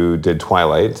before you did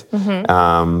Twilight,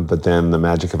 but then The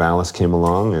Magic of Alice came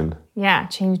along and... Yeah,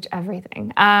 changed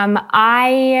everything.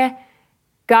 I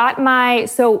got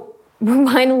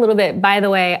rewind a little bit, by the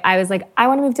way, I was like, I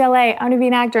want to move to LA, I want to be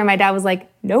an actor. And my dad was like,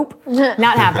 nope,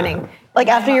 not happening.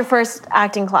 After your first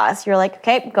acting class, you're like,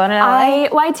 okay, going to LA?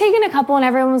 I'd taken a couple and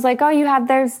everyone was like, oh,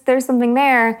 there's something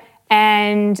there.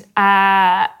 And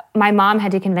my mom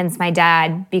had to convince my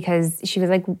dad because she was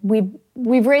like,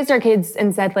 we've raised our kids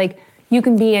and said you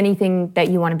can be anything that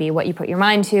you want to be, what you put your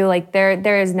mind to. Like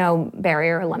there is no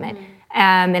barrier or limit.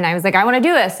 And I was like, I want to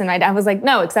do this. And I was like,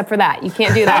 no, except for that. You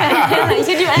can't do that. You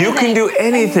can do anything. You can do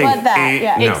anything. But that,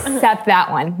 yeah. No. Except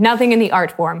that one. Nothing in the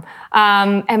art form.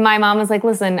 And my mom was like,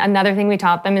 listen, another thing we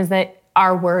taught them is that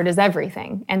our word is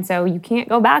everything. And so you can't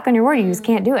go back on your word. You just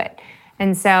can't do it.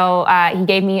 And so he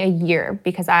gave me a year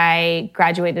because I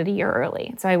graduated a year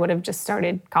early. So I would have just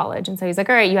started college. And so he's like,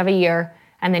 all right, you have a year,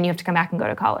 and then you have to come back and go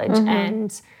to college.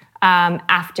 And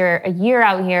after a year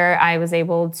out here, I was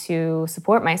able to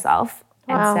support myself.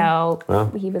 And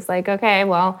so he was like, okay,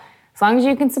 well, as long as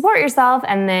you can support yourself.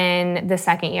 And then the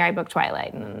second year I booked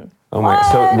Twilight. And Oh my!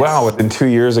 So wow, within 2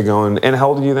 years ago, and how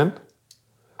old are you then?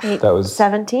 That was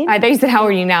 17. I thought you said, how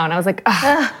are you now? And I was like,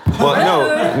 ugh. well.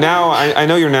 No, now I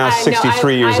know you're now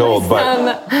 63 years old, but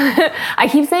I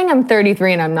keep saying I'm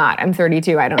 33 and I'm not. I'm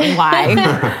 32. I don't know why.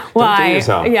 Why? don't do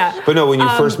yourself. Yeah. But no, when you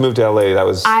first moved to LA, that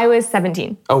was I was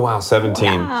 17. oh wow,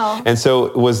 17. Wow. And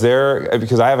so was there,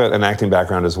 because I have an acting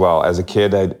background as well. As a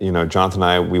kid, Jonathan and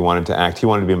I, we wanted to act. He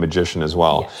wanted to be a magician as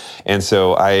well. And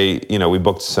so we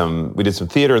did some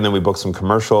theater, and then we booked some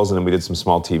commercials, and then we did some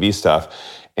small TV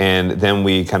stuff. And then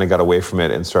we kind of got away from it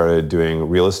and started doing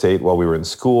real estate while we were in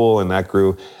school, and that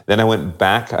grew. Then I went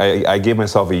back. I gave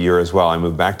myself a year as well. I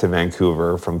moved back to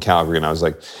Vancouver from Calgary, and I was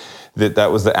like,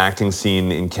 that was the acting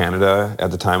scene in Canada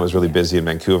at the time. Was really busy in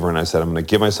Vancouver, and I said, I'm going to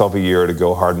give myself a year to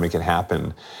go hard and make it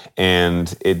happen.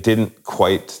 And it didn't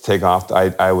quite take off.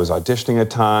 I was auditioning a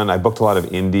ton. I booked a lot of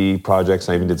indie projects,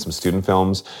 and I even did some student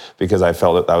films because I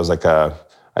felt that was like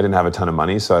I didn't have a ton of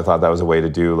money, so I thought that was a way to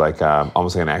do like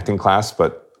almost like an acting class,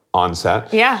 but on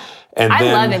set. Yeah. And I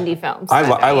then, love indie films.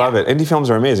 I love it. Indie films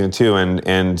are amazing too,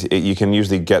 and you can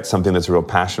usually get something that's a real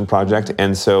passion project.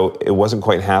 And so it wasn't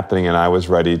quite happening, and I was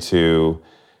ready to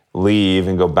leave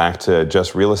and go back to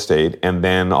just real estate. And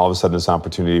then all of a sudden, this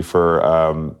opportunity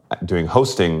for doing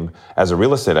hosting as a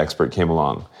real estate expert came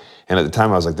along. And at the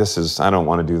time, I was like, I don't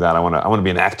want to do that. I want to be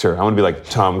an actor. I want to be like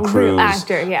Tom Cruise,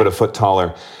 but a foot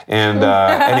taller. And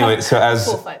anyway, so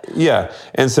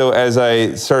as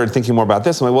I started thinking more about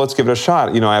this, I'm like, well, let's give it a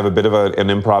shot. I have a bit of an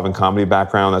improv and comedy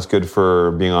background. That's good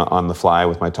for being on the fly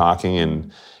with my talking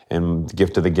and the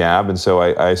gift of the gab. And so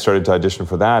I started to audition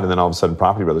for that. And then all of a sudden,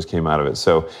 Property Brothers came out of it.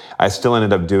 So I still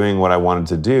ended up doing what I wanted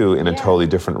to do in a totally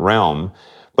different realm.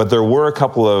 But there were a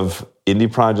couple of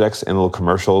indie projects and little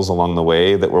commercials along the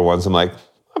way that were ones I'm like,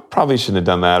 I probably shouldn't have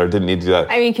done that or didn't need to do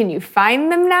that. I mean, can you find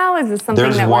them now? Is this something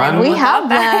There's that one. We have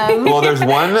them. Well, there's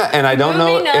one, and I don't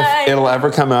know if it'll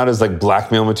ever come out as like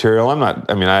blackmail material.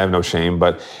 I have no shame,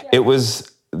 but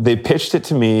they pitched it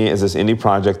to me as this indie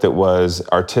project that was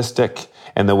artistic.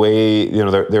 And the way,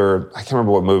 they were, I can't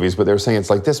remember what movies, but they were saying it's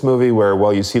like this movie where,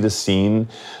 well, you see the scene,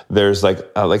 there's like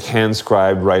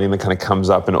hand-scribed writing that kind of comes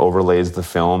up and overlays the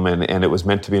film, and it was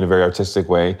meant to be in a very artistic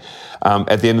way.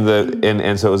 At the end of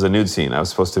and so it was a nude scene. I was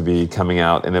supposed to be coming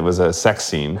out, and it was a sex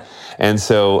scene. And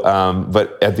so,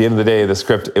 but at the end of the day, the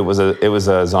script, it was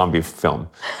a zombie film.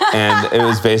 And it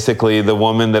was basically the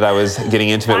woman that I was getting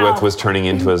intimate with was turning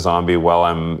into a zombie while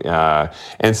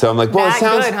and so I'm like, well, it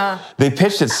sounds, good, huh? They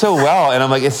pitched it so well, and I'm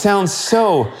like, it sounds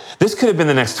so, this could have been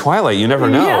the next Twilight, you never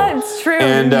know. Yeah, it's true.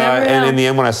 And, You never know. and in the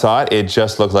end, when I saw it, it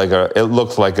just looked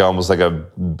like almost like a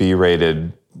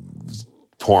B-rated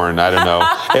porn. I don't know.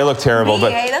 It looked terrible,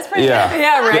 but that's pretty yeah, good.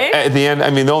 Yeah, right? At the end,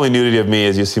 the only nudity of me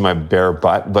is you see my bare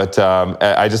butt, but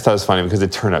I just thought it was funny because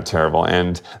it turned out terrible,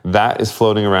 and that is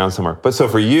floating around somewhere. But so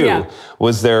for you,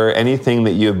 was there anything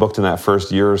that you had booked in that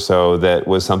first year or so that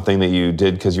was something that you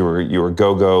did because you were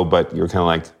go-go, but you were kind of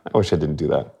like, I wish I didn't do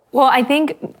that? Well, I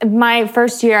think my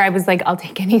first year I was like, I'll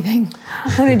take anything.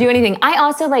 I'm going to do anything. I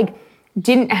also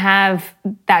didn't have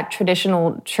that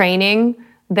traditional training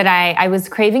that I was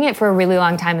craving it for a really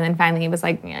long time. And then finally it was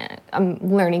like, I'm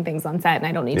learning things on set and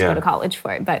I don't need to go to college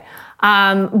for it. But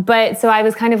so I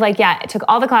was kind of like, I took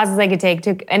all the classes I could take,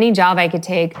 took any job I could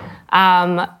take.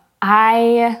 I'm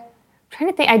trying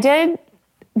to think, I did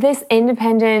this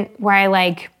independent where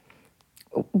I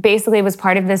basically was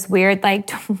part of this weird,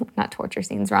 not torture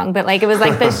scenes, wrong, but it was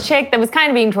this chick that was kind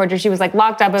of being tortured. She was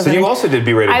locked up. So you also did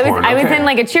B-rated porn. I was in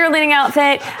a cheerleading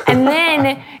outfit. And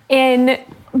then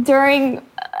during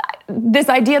this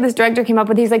idea this director came up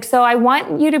with, he's like, so I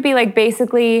want you to be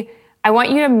basically, I want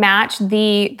you to match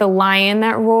the lion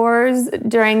that roars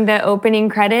during the opening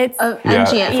credits.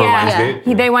 MGM.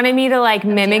 Lionsgate. They wanted me to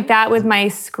mimic that with my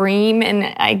scream,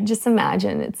 and I just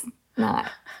imagine it's not.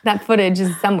 That footage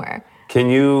is somewhere. Can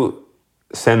you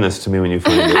send this to me when you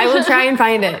find it? I will try and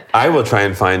find it. I will try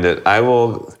and find it.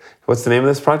 What's the name of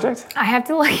this project? I have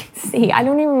to see. I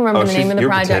don't even remember the name of the you're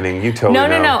project. Pretending. You totally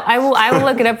know. No. I will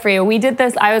look it up for you. We did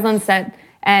this. I was on set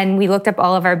and we looked up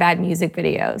all of our bad music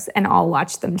videos and all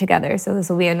watched them together. So this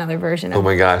will be another version of Oh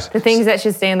my gosh. the things that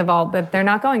should stay in the vault, but they're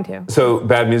not going to. So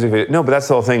bad music video. No, but that's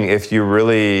the whole thing. If you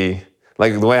really,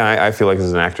 like the way I feel like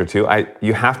as an actor too,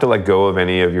 you have to let go of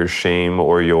any of your shame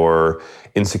or your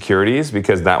insecurities,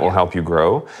 because that will help you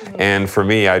grow. And for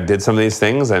me, I did some of these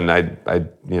things, and I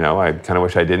kind of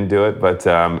wish I didn't do it. But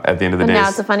at the end of the day, now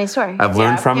it's a funny story. I've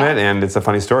learned from it, and it's a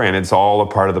funny story, and it's all a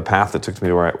part of the path that took me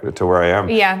to where I am.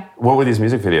 Yeah. What were these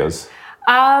music videos?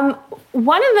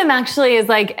 One of them actually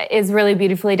is really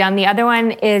beautifully done. The other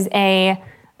one is a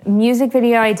music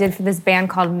video I did for this band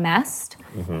called Mest,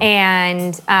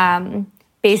 and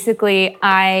basically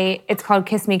it's called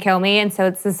Kiss Me Kill Me, and so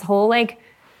it's this whole like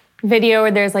video where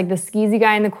there's like the skeezy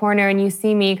guy in the corner, and you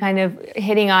see me kind of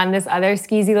hitting on this other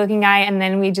skeezy looking guy, and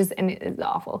then and it's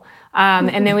awful.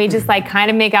 And then we just like kind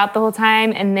of make out the whole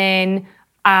time, and then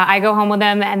I go home with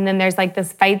him, and then there's like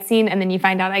this fight scene, and then you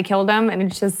find out I killed him, and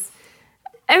it's just,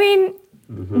 I mean,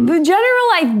 the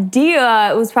general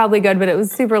idea was probably good, but it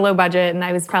was super low budget, and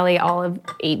I was probably all of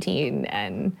 18,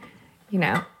 and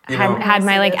had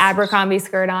my like Abercrombie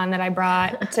skirt on that I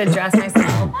brought to dress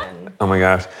myself. Oh my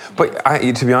gosh. But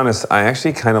to be honest, I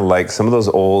actually kind of like some of those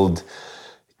old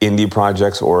indie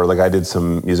projects, or like I did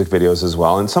some music videos as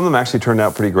well, and some of them actually turned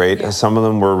out pretty great. Yeah. Some of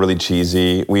them were really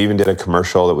cheesy. We even did a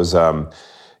commercial that was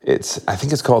I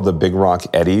think it's called the Big Rock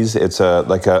Eddies. It's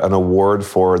an award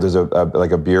for, there's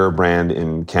a beer brand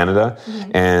in Canada,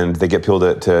 and they get people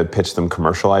to pitch them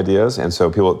commercial ideas. And so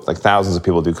people, like thousands of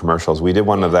people do commercials. We did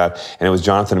one of that, and it was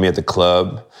Jonathan and me at the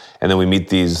club. And then we meet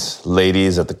these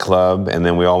ladies at the club, and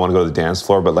then we all want to go to the dance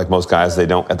floor, but like most guys, they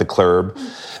don't, at the club,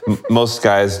 most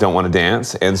guys don't want to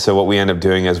dance. And so what we end up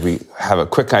doing is we have a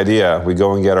quick idea. We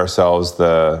go and get ourselves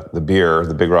the beer,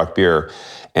 the Big Rock beer.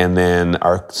 And then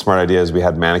our smart idea is we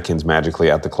had mannequins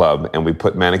magically at the club, and we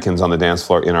put mannequins on the dance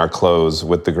floor in our clothes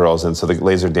with the girls. And so the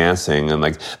ladies are dancing, and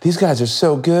like, these guys are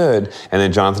so good. And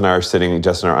then Jonathan and I are sitting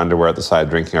just in our underwear at the side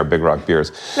drinking our Big Rock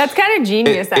beers. That's kind of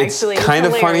genius, actually. It's kind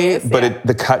of funny, but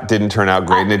the cut didn't turn out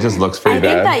great, and it just looks pretty bad.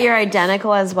 I think that you're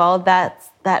identical as well. That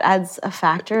adds a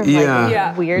factor of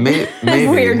like weird weirdness.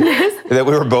 That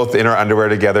we were both in our underwear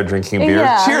together drinking beer.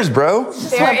 Yeah. Cheers, bro.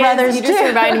 You just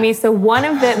reminded me. So one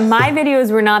of my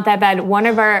videos were not that bad. One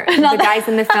of the guys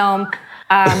in the film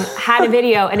had a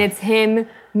video, and it's him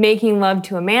making love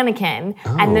to a mannequin,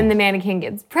 and then the mannequin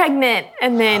gets pregnant,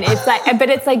 and then it's like,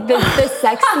 but it's like the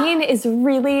sex scene is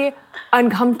really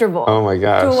uncomfortable. Oh my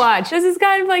gosh. To watch. This is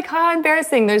kind of like how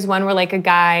embarrassing. There's one where like a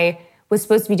guy was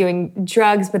supposed to be doing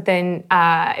drugs, but then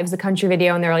it was a country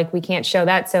video, and they're like, we can't show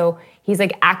that. So he's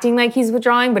like acting like he's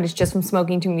withdrawing, but it's just from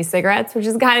smoking too many cigarettes, which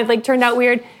is kind of like turned out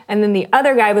weird. And then the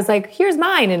other guy was like, here's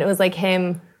mine. And it was like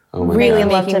him really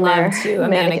making love to a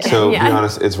mannequin. So be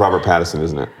honest, it's Robert Pattinson,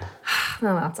 isn't it?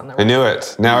 No, that's on the I knew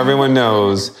it. Now everyone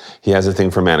knows he has a thing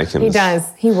for mannequins. He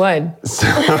does. He would. So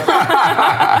I'm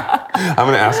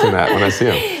going to ask him that when I see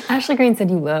him. Ashley Greene said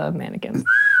you love mannequins.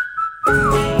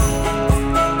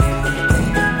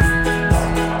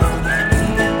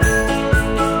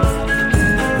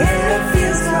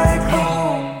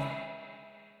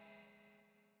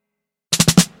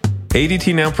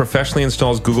 ADT now professionally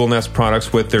installs Google Nest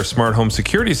products with their smart home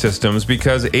security systems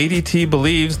because ADT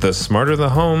believes the smarter the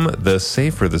home, the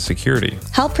safer the security.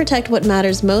 Help protect what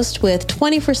matters most with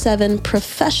 24/7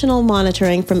 professional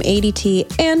monitoring from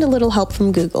ADT and a little help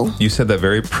from Google. You said that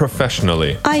very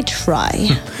professionally. I try.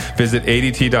 Visit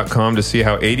ADT.com to see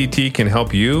how ADT can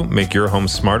help you make your home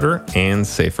smarter and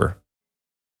safer.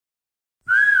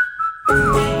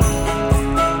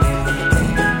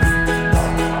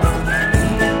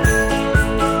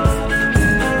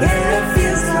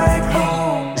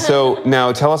 So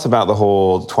now tell us about the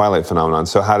whole Twilight phenomenon.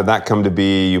 So how did that come to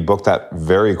be? You booked that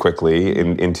very quickly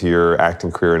into your acting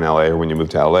career in LA, or when you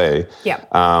moved to LA. Yeah.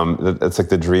 It's like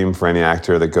the dream for any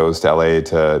actor that goes to LA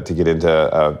to get into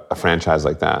a franchise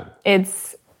like that.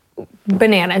 It's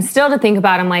bananas. Still to think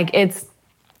about, I'm like,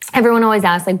 everyone always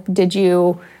asks, like, did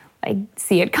you like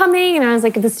see it coming? And I was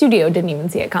like, the studio didn't even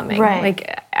see it coming. Right.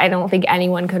 Like, I don't think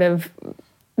anyone could have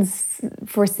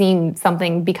foreseen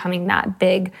something becoming that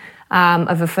big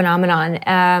of a phenomenon.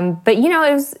 But you know,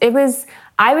 I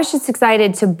was just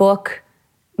excited to book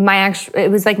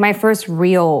it was like my first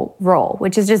real role,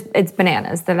 which is just, it's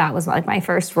bananas that was like my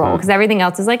first role, because everything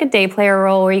else is like a day player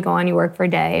role where you go on, you work for a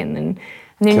day, and then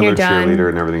you're done. Cheerleader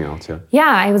and everything else, yeah. Yeah,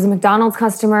 I was a McDonald's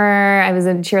customer, I was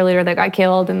a cheerleader that got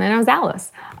killed, and then I was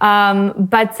Alice.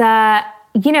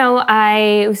 You know,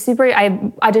 I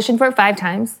auditioned for it 5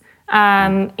 times,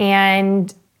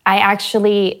 and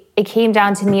it came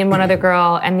down to me and one other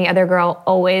girl, and the other girl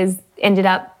always ended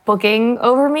up booking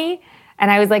over me.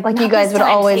 And I was like, Like "Not you guys this would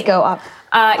time, always Satan." go up.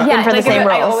 Yeah, for the same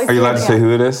I roles. always Are you allowed did, to say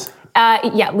who it is?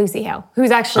 Yeah, Lucy Hale,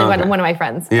 who's actually one of my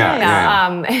friends. Yeah.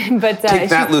 But Take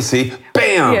that, Lucy.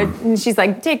 Bam. yeah, and she's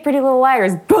like, take Pretty Little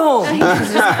Liars. Boom. She's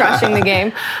just crushing the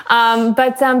game.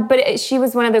 But she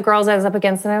was one of the girls I was up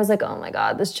against, and I was like, oh my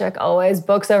God, this chick always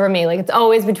books over me. Like, it's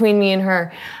always between me and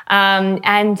her. And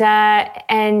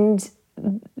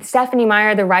Stephanie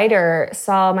Meyer, the writer,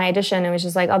 saw my audition and was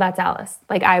just like, oh, that's Alice.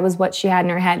 Like, I was what she had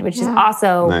in her head, which is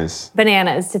also Nice.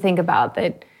 bananas to think about,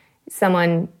 that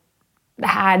someone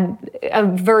had a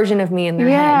version of me in their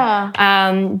head.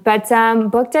 But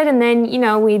booked it, and then,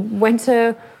 we went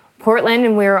to Portland,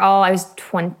 and I was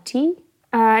 20,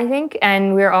 I think,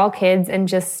 and we were all kids and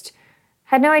just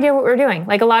had no idea what we were doing.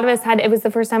 Like, a lot of us it was the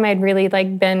first time I'd really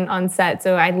been on set,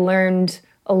 so I learned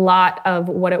a lot of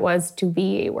what it was to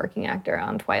be a working actor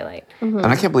on Twilight. And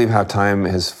I can't believe how time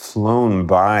has flown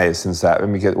by since that.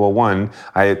 Because, well, one,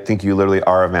 I think you literally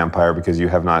are a vampire because you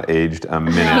have not aged a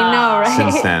minute know, right?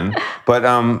 since then. But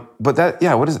that,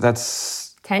 yeah, what is it?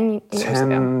 That's 10 years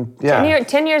 10, ago. yeah.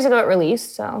 10 years ago it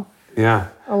released, so Yeah.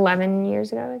 11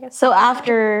 years ago, I guess. So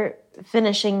after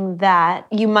finishing that,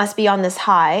 you must be on this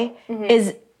high.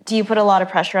 Do you put a lot of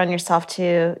pressure on yourself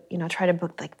to, try to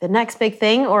book the next big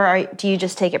thing, or do you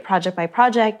just take it project by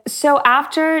project? So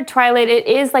after Twilight, it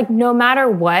is no matter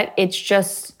what, it's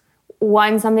just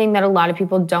something that a lot of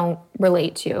people don't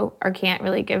relate to or can't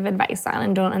really give advice on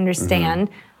and don't understand,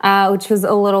 which was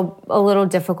a little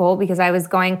difficult because I was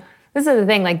going, this is the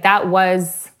thing, that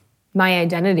was my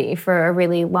identity for a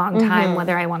really long time,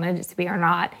 whether I wanted it to be or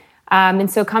not.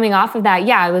 And so coming off of that,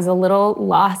 I was a little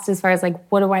lost as far as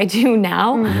what do I do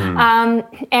now?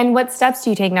 And what steps do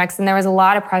you take next? And there was a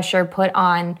lot of pressure put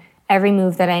on every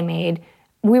move that I made.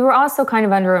 We were also kind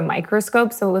of under a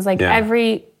microscope, so it was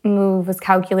every move was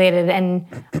calculated, and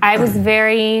I was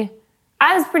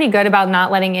pretty good about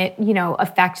not letting it,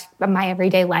 affect my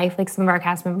everyday life. Some of our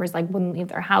cast members wouldn't leave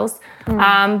their house.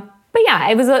 But yeah,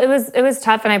 it was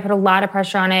tough, and I put a lot of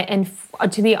pressure on it. And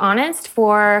to be honest,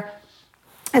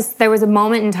 there was a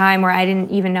moment in time where I didn't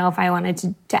even know if I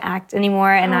wanted to act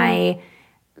anymore, and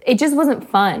it just wasn't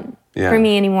fun for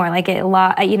me anymore. It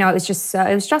was just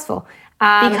it was stressful.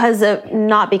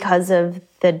 Not because of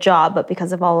the job, but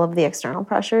because of all of the external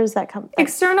pressures that come.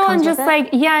 External and just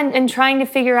and trying to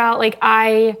figure out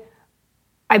I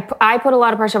put a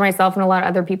lot of pressure on myself, and a lot of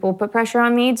other people put pressure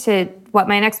on me to what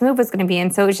my next move was going to be.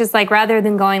 And so it's just rather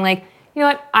than going you know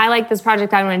what, I like this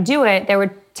project, I want to do it, there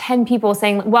were 10 people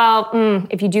saying, well,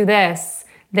 if you do this,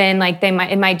 then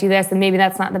it might do this, and maybe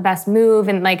that's not the best move.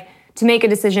 And to make a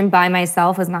decision by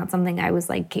myself was not something I was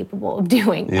capable of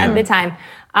doing at the time.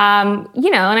 And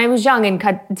I was young, and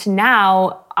cut to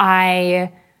now,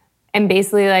 I am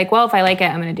basically well, if I like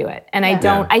it, I'm going to do it. And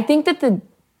I think that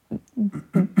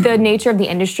the nature of the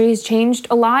industry has changed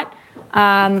a lot.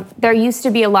 There used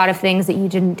to be a lot of things that you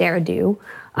didn't dare do.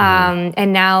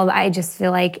 And now I just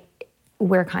feel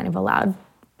we're kind of allowed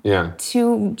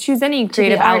to choose any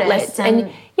creative outlet.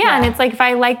 And it's if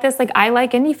I like this, I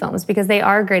like indie films because they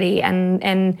are gritty,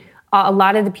 and a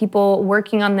lot of the people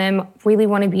working on them really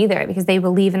want to be there because they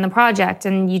believe in the project,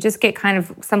 and you just get kind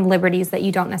of some liberties that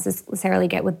you don't necessarily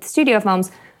get with studio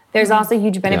films. There's also a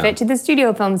huge benefit to the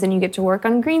studio films, and you get to work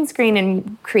on green screen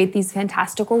and create these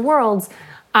fantastical worlds.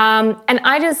 And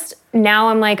now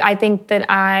I'm I think that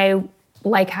I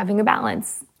like having a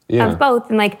balance of both.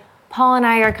 And Paul and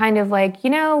I are kind of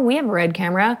we have a red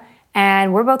camera,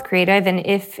 and we're both creative, and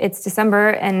if it's December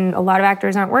and a lot of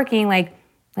actors aren't working,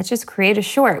 let's just create a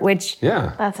short, which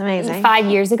that's amazing. 5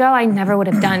 years ago I never would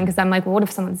have done, because I'm well, what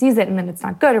if someone sees it and then it's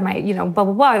not good, or my blah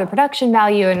blah blah, or the production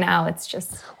value, and now it's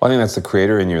just. Well, I think that's the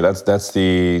creator in you. That's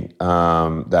the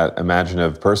that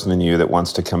imaginative person in you that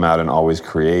wants to come out and always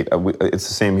create. It's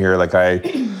the same here.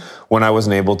 When I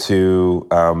wasn't able to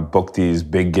book these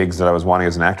big gigs that I was wanting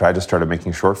as an actor, I just started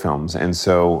making short films, and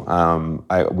so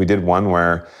we did one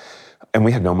where. And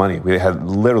we had no money. We had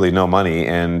literally no money.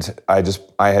 And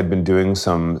I had been doing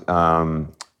some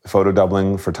photo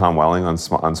doubling for Tom Welling on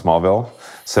Smallville.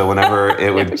 So whenever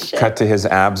it would cut to his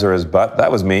abs or his butt,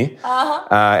 that was me.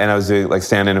 And I was doing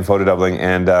stand-in and photo doubling.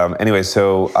 And anyway,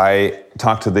 so I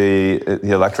talked to the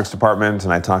electrics department,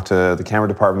 and I talked to the camera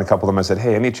department, a couple of them. I said,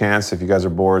 hey, any chance if you guys are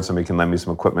bored, somebody can lend me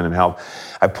some equipment and help.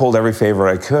 I pulled every favor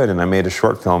I could, and I made a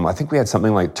short film. I think we had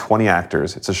something 20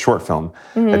 actors. It's a short film.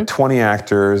 At 20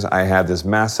 actors, I had this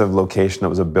massive location that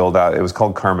was a build-out. It was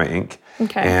called Karma Inc.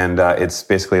 Okay. And it's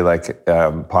basically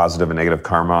positive and negative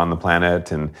karma on the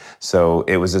planet. And so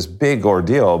it was this big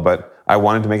ordeal, but I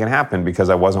wanted to make it happen because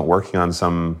I wasn't working on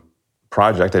some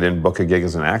project. I didn't book a gig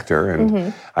as an actor,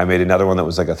 and I made another one that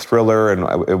was like a thriller,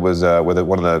 and it was with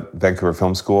one of the Vancouver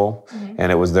Film School,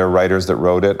 and it was their writers that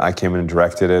wrote it. I came in and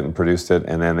directed it and produced it,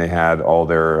 and then they had all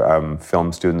their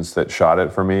film students that shot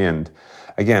it for me. And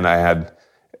again, I had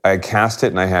cast it,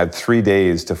 and I had 3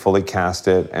 days to fully cast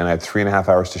it, and I had 3.5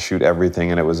 hours to shoot everything,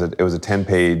 and it was a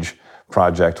 10-page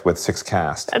project with 6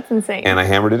 casts. That's insane. And I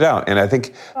hammered it out. And I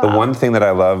think the one thing that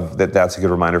I love that's a good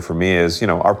reminder for me is,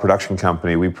 our production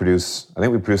company, I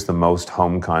think we produce the most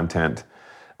home content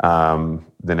than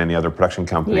any other production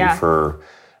company for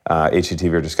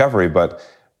HGTV or Discovery. But,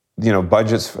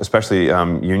 budgets, especially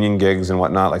union gigs and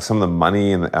whatnot, like some of the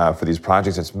money for these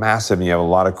projects, it's massive and you have a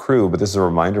lot of crew. But this is a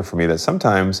reminder for me that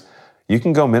sometimes you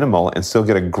can go minimal and still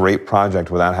get a great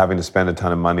project without having to spend a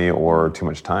ton of money or too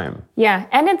much time. Yeah,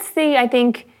 and I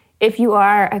think if you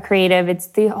are a creative, it's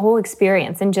the whole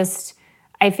experience. And just,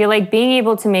 I feel like being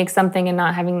able to make something and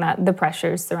not having the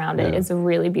pressures surround it is a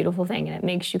really beautiful thing. And it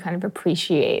makes you kind of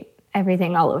appreciate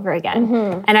everything all over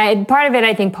again. And part of it,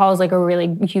 I think Paul's like a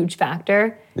really huge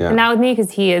factor. Yeah. And that with me,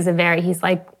 because he's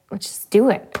like, let's just do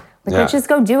it. Let's just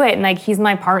go do it. And like, he's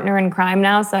my partner in crime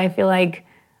now. So I feel like,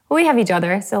 we have each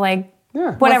other. So like,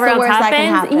 whatever else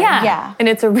happens, yeah. And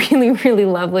it's a really, really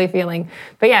lovely feeling.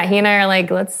 But yeah, he and I are like,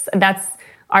 that's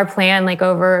our plan, like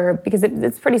because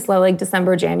it's pretty slow, like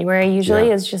December, January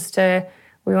usually is just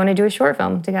we want to do a short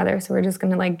film together. So we're just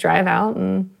going to like drive out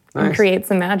and create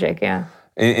some magic, yeah.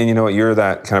 And you know what, you're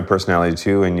that kind of personality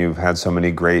too, and you've had so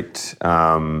many great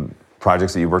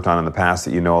projects that you've worked on in the past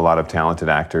that a lot of talented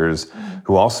actors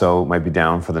who also might be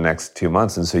down for the next 2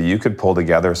 months. And so you could pull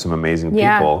together some amazing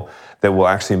people that will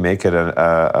actually make it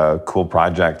a cool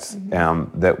project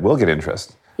that will get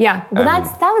interest. Yeah, well,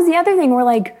 that was the other thing. We're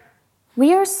like,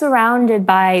 we are surrounded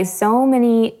by so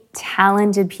many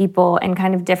talented people and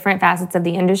kind of different facets of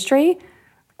the industry.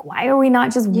 Why are we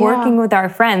not just working with our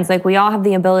friends? Like, we all have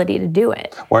the ability to do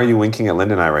it. Why are you winking at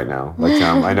Linda and I right now? Like,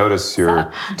 I notice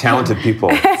you're talented people.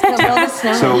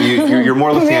 So you're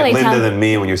more looking at Linda than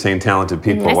me when you're saying talented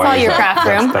people. I saw your craft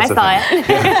room. I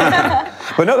saw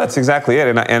it. But no, that's exactly it.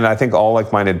 And I think all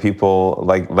like-minded people,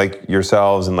 like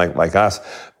yourselves and like us,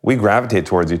 we gravitate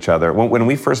towards each other. When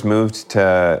we first moved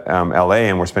to LA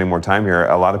and we're spending more time here,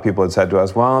 a lot of people had said to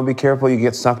us, well, be careful, you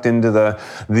get sucked into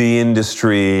the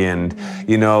industry, and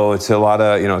it's a lot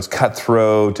of, it's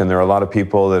cutthroat, and there are a lot of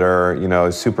people that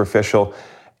are, superficial.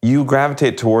 You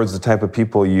gravitate towards the type of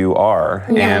people you are,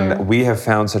 and we have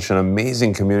found such an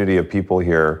amazing community of people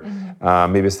here.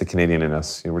 Maybe it's the Canadian in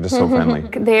us. We're just so friendly.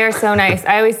 They are so nice.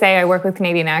 I always say I work with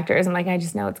Canadian actors. I'm like, I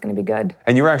just know it's going to be good.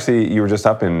 And you were just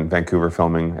up in Vancouver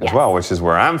filming as well, which is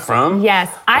where I'm from.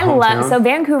 Yes, so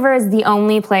Vancouver is the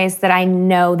only place that I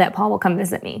know that Paul will come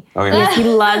visit me. Oh, yeah. Because he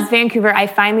loves Vancouver.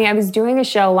 I was doing a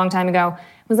show a long time ago. I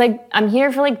was like, I'm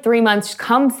here for like 3 months.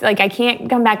 I can't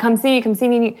come back. Come see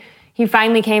me. He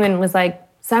finally came and was like,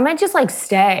 so I might just like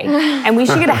stay, and we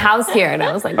should get a house here. And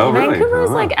I was like, Vancouver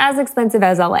is like as expensive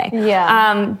as LA.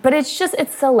 Yeah. But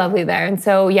it's so lovely there. And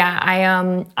so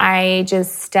I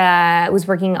just was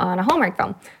working on a Hallmark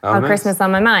film called Christmas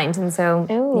on My Mind. And so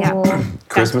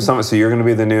Christmas on. So you're going to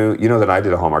be the new. You know that I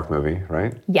did a Hallmark movie,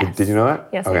 right? Yes. Did you know that?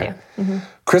 Yes, I do. Mm-hmm.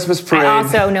 Christmas Parade. I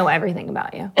also know everything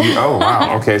about you. Oh,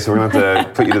 wow. Okay, so we're going to have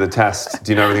to put you to the test.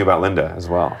 Do you know everything about Linda as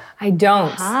well? I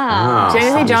don't.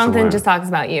 Generally, Jonathan just talks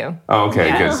about you. Oh,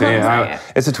 okay, good. So,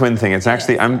 it's a twin thing. It's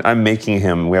actually, I'm making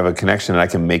him, we have a connection, and I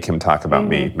can make him talk about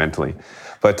me mentally.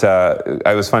 But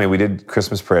it was funny, we did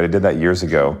Christmas Parade. I did that years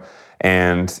ago.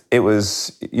 And it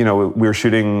was, we were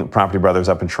shooting Property Brothers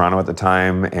up in Toronto at the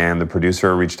time, and the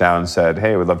producer reached out and said,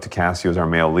 hey, we'd love to cast you as our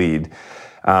male lead.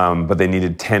 But they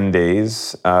needed 10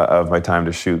 days of my time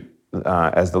to shoot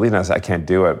as the lead. And I said, I can't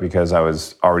do it because I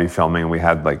was already filming and we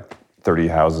had like 30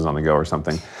 houses on the go or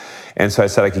something. And so I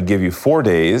said I could give you 4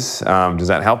 days. Does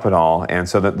that help at all? And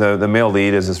so the male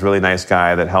lead is this really nice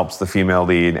guy that helps the female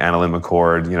lead, Annalyn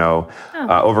McCord,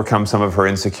 overcome some of her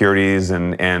insecurities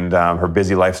and her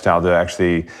busy lifestyle to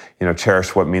actually,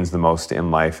 cherish what means the most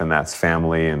in life, and that's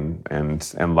family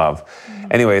and love.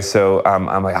 Anyway, so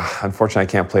I'm like, unfortunately, I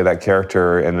can't play that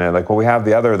character. And they're like, well, we have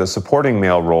the supporting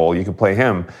male role. You can play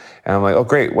him. And I'm like, oh,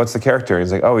 great. What's the character?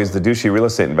 He's like, oh, he's the douchey real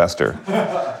estate investor.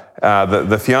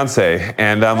 The fiance,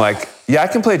 and I'm like, yeah, I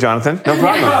can play Jonathan, no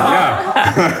problem.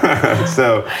 Yeah.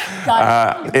 So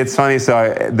it's funny.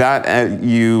 So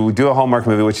you do a Hallmark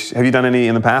movie. Which have you done any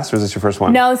in the past, or is this your first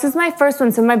one? No, this is my first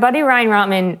one. So my buddy Ryan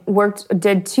Rotman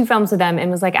did 2 films with them,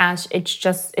 and was like, Ash, it's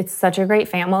such a great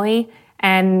family,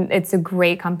 and it's a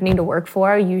great company to work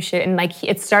for. You should. And like,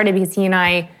 it started because he and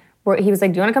I he was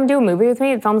like, do you want to come do a movie with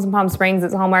me? It films in Palm Springs.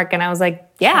 It's Hallmark. And I was like,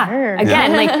 yeah. Sure.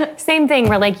 Again, like same thing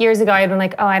where like years ago I had been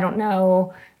like, oh, I don't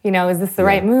know. Is this the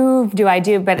right move? Do I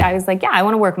do? But I was like, yeah, I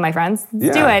want to work with my friends.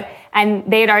 Let's do it. And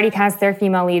they had already cast their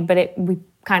female lead, but we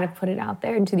kind of put it out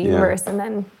there into the universe. And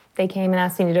then they came and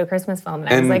asked me to do a Christmas film. And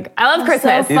I was like, I love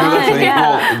Christmas. So fun.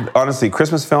 Well, honestly,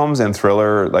 Christmas films and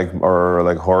thriller,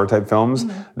 or horror type films,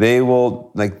 they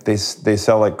will, they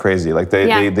sell like crazy. Like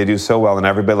they do so well and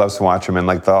everybody loves to watch them. And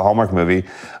like the Hallmark movie,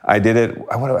 I did it,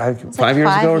 5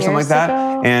 years ago or something like that.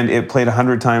 And it played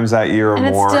 100 times that year or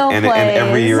more. And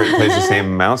every year it plays the same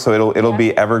amount. So it'll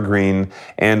be evergreen.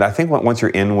 And I think once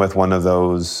you're in with one of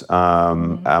those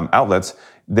outlets,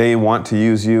 they want to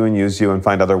use you and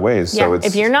find other ways. Yeah. So it's,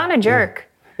 if you're not a jerk,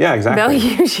 yeah, exactly.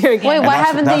 they'll use you again. Wait, why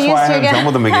haven't they used you That's why I haven't again? filmed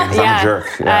with them again, because I'm a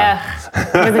jerk. Yeah.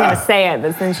 I wasn't going to say it,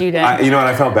 but since you did.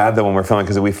 I felt bad though when we were filming,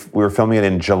 because we were filming it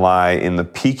in July in the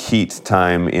peak heat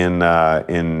time in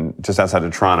just outside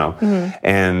of Toronto.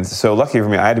 And so lucky for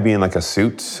me, I had to be in like a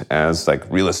suit as like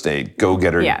real estate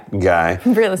go-getter guy.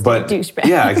 Real estate douchebag.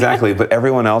 Yeah, exactly. But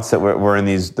everyone else that were in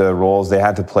the roles, they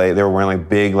had to play, they were wearing like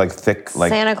big, like thick, like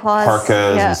Santa Claus.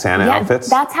 parkas and Santa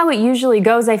outfits. That's how it usually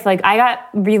goes. I feel like I got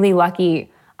really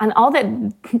lucky on all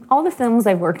the films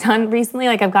I've worked on recently.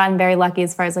 Like I've gotten very lucky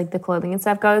as far as like the clothing and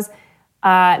stuff goes.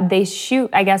 They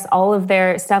shoot, I guess, all of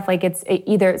their stuff like it's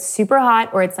either super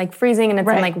hot or it's like freezing and it's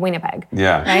in like Winnipeg.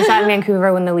 Yeah. And I shot in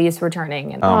Vancouver when the leaves were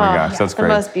turning. And Oh my gosh, that's the great.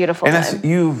 most beautiful And time.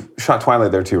 you shot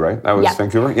Twilight there too, right? That was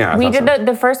Vancouver? Yeah, we did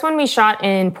the first one we shot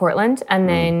in Portland and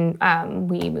then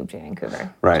we moved to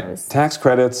Vancouver. Right. Tax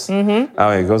credits. It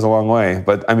goes a long way.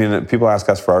 But I mean, people ask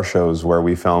us for our shows where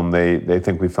we film, they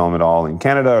think we film it all in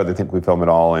Canada or they think we film it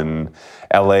all in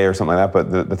LA or something like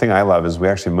that. But the thing I love is we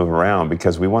actually move around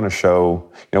because we want to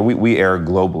show, we air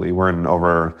globally. We're in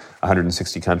over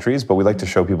 160 countries, but we like to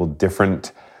show people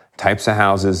different types of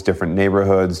houses, different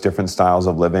neighborhoods, different styles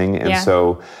of living. And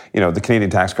so, the Canadian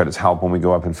tax credits help when we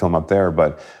go up and film up there.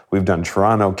 But we've done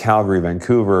Toronto, Calgary,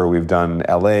 Vancouver. We've done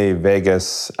LA,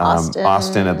 Vegas,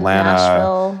 Austin, Atlanta,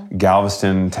 Nashville.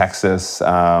 Galveston, Texas,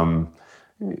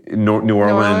 New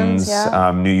Orleans,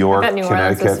 New York, I bet New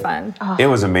Orleans Connecticut. was fun. It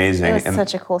was amazing. It was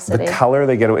such a cool city. The color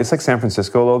they get away, it's like San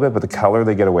Francisco a little bit, but the color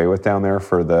they get away with down there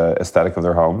for the aesthetic of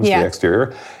their homes, the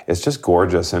exterior, it's just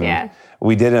gorgeous. And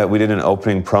we did an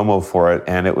opening promo for it,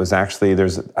 and it was actually,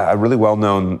 there's a really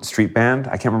well-known street band.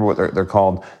 I can't remember what they're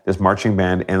called, this marching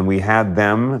band, and we had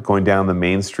them going down the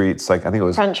main streets, like I think it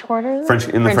was French Quarter? French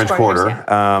Quarter.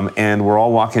 And we're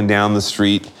all walking down the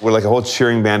street. We're like a whole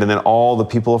cheering band, and then all the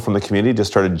people from the community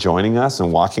just started joining us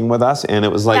and walking with us, and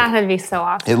it was like That would be so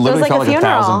awesome. it literally like felt a like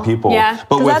funeral. 1,000 people. Yeah.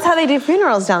 But Because that's how they do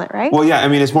funerals down there, right? well, yeah, I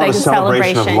mean, it's more Like of a a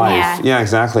celebration of celebration, life. Yeah,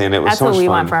 exactly, and it was That's so what much we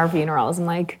fun. want for our funerals. I'm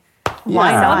like,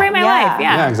 Yeah. celebrate my life.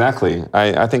 Yeah, exactly.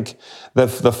 I think the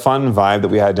fun vibe that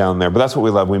we had down there, but that's what we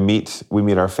love. We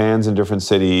meet our fans in different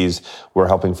cities. We're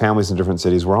helping families in different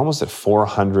cities. We're almost at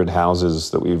 400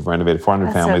 houses that we've renovated, 400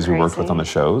 That's so families we worked crazy. with on the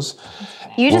shows.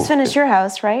 You just finished your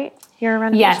house, right? Your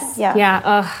renovation? Yes. Yeah.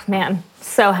 Oh, man.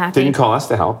 So happy. Didn't call us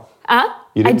to help.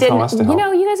 You I didn't call us to help.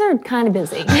 You guys are kind of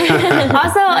busy.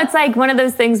 Also, it's like one of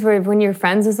those things where when you're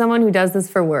friends with someone who does this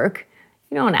for work,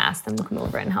 you don't ask them to come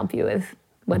over and help you with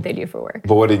what they do for work.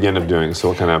 But what did you end up doing? So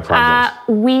what kind of projects?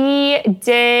 We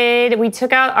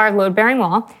took out our load-bearing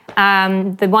wall.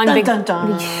 The one big. Dun,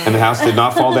 dun. And the house did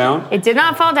not fall down? It did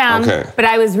not fall down. Okay. But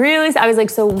I was like,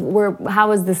 so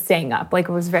how is this staying up? Like,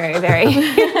 I was very, very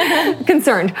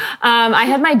concerned. I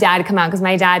had my dad come out because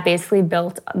my dad basically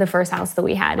built the first house that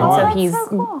we had. And so he's, so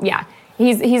cool.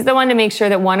 he's the one to make sure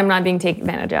that one, I'm not being taken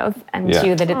advantage of, and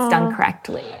two, that it's done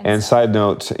correctly. And side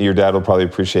note, your dad will probably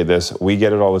appreciate this. We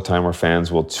get it all the time where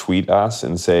fans will tweet us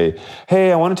and say,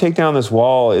 hey, I want to take down this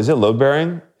wall. Is it load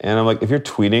bearing? And I'm like, if you're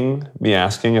tweeting me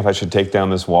asking if I should take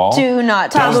down this wall, Do not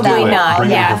touch don't that do it. wall.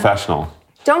 Bring in a Yeah. professional.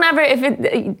 Don't ever,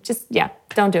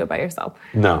 don't do it by yourself.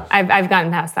 No. I've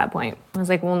gotten past that point. I was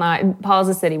like, well, not, Paul's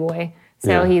a city boy,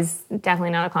 so Yeah. he's definitely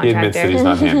not a He contractor. admits that he's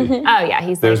not handy. Oh yeah,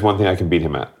 he's There's like, one thing I can beat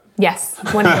him at. yes,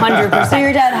 100%. So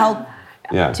your dad helped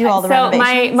Yeah. do all the So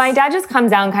renovations? my dad just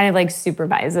comes out and kind of like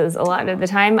supervises a lot of the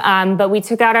time. But we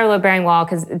took out our load-bearing wall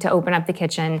to open up the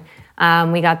kitchen.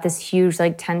 We got this huge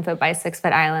like 10-foot by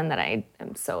 6-foot island that I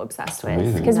am so obsessed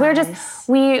with because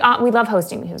we love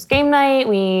hosting. We host game night,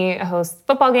 we host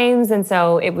football games, and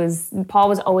so Paul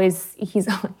was always he's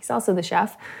also the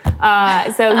chef,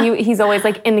 so he's always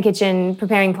like in the kitchen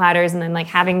preparing platters and then like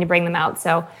having to bring them out.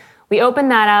 So we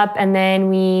opened that up and then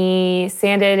we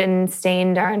sanded and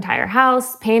stained our entire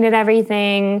house, painted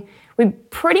everything. We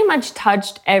pretty much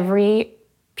touched every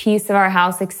piece of our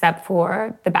house except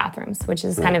for the bathrooms, which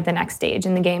is kind of the next stage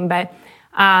in the game. But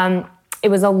it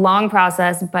was a long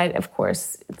process, but of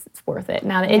course it's worth it.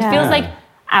 Now it feels like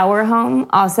our home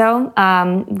also,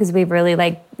 because we've really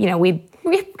we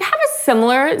have a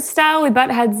similar style. We butt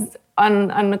heads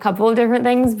on a couple of different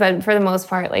things, but for the most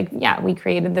part, we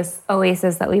created this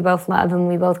oasis that we both love, and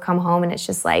we both come home, and it's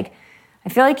just like, I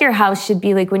feel like your house should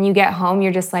be like, when you get home,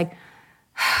 you're just like,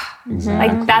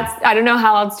 Exactly. like that's, I don't know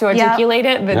how else to articulate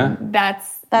it, but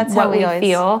that's That's what how we we always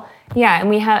feel. Yeah,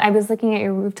 and I was looking at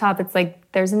your rooftop, it's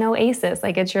like, there's an oasis,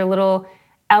 like it's your little,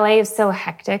 LA is so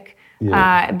hectic.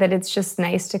 That it's just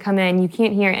nice to come in. You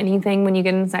can't hear anything when you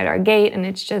get inside our gate, and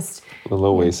it's just A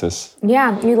little oasis.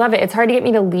 Yeah, you love it. It's hard to get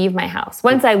me to leave my house.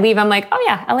 Once I leave, I'm like, oh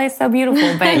yeah, LA is so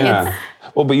beautiful. But it's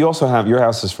Well, but you also have, your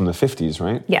house is from the 50s,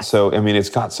 right? Yes. So, I mean, it's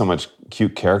got so much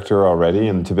cute character already,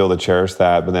 and to be able to cherish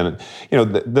that. But then,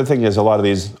 the thing is, a lot of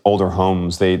these older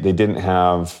homes, they didn't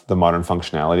have the modern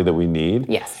functionality that we need.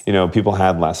 Yes. People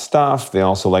had less stuff. They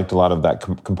also liked a lot of that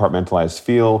compartmentalized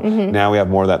feel. Now we have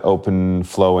more of that open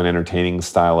flow and entertaining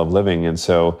style of living. And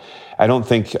so I don't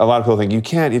think, a lot of people think you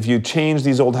can't, if you change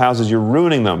these old houses, you're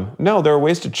ruining them. No, there are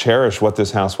ways to cherish what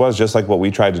this house was, just like what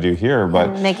we tried to do here.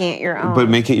 But Making it your own. But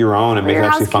make it your own and make your it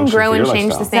actually house can function grow for your and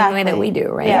change lifestyle. the same way that we do,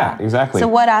 right? Yeah, exactly. So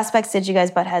what aspects did you guys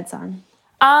butt heads on?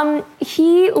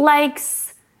 He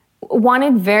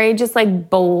wanted very just like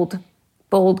bold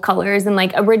colors. And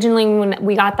like originally when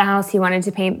we got the house, he wanted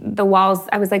to paint the walls.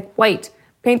 I was like, white,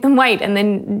 paint them white, and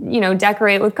then,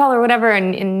 decorate with color, whatever.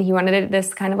 And he wanted it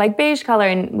this kind of like beige color,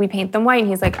 and we paint them white. And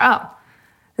he's like, oh,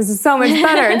 this is so much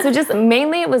better. And so just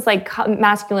mainly it was like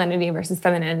masculinity versus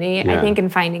femininity, I think,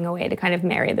 and finding a way to kind of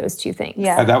marry those two things.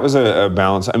 Yeah. That was a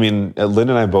balance. I mean, Lynn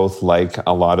and I both like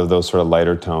a lot of those sort of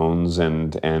lighter tones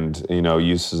and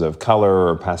uses of color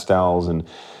or pastels, and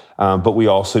but we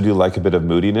also do like a bit of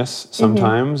moodiness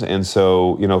sometimes. And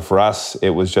so, for us, it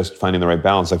was just finding the right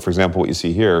balance. Like, for example, what you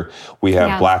see here, we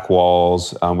have black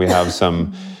walls, we have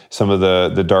some of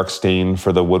the dark stain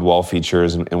for the wood wall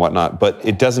features and whatnot, but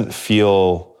it doesn't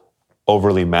feel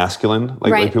overly masculine,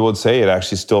 like people would say. It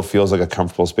actually still feels like a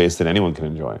comfortable space that anyone can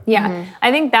enjoy. Yeah,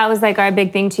 I think that was like our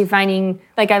big thing too, finding,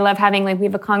 like I love having, like we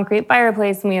have a concrete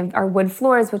fireplace and we have our wood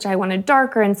floors, which I wanted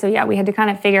darker. And so yeah, we had to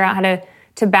kind of figure out how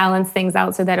to balance things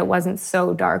out so that it wasn't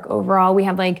so dark overall. We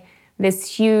have like this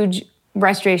huge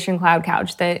restoration cloud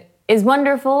couch that is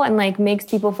wonderful and like makes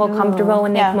people feel comfortable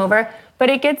when they come over, but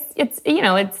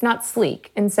it's not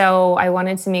sleek. And so I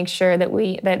wanted to make sure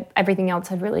that everything else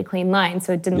had really clean lines,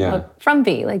 so it didn't look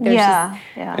frumpy. Like there's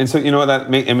And so you know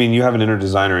what you have an inner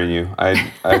designer in you.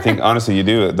 I think honestly you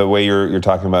do. The way you're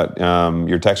talking about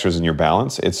your textures and your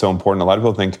balance, it's so important. A lot of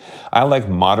people think I like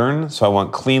modern, so I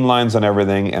want clean lines on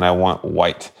everything and I want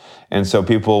white. And so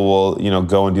people will,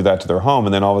 go and do that to their home,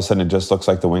 and then all of a sudden it just looks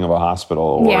like the wing of a hospital,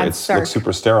 or it looks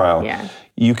super sterile. Yeah.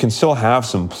 You can still have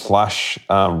some plush,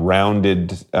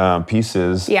 rounded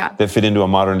pieces that fit into a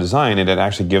modern design, and it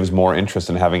actually gives more interest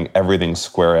in having everything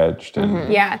square-edged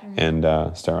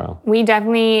and sterile. We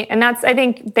definitely, and that's, I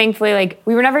think, thankfully, like,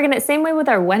 we were never going to, same way with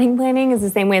our wedding planning is the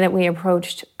same way that we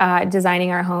approached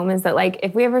designing our home, is that, like,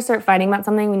 if we ever start fighting about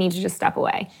something, we need to just step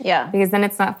away. Yeah. Because then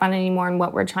it's not fun anymore, and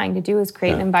what we're trying to do is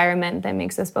create an environment that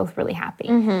makes us both really happy.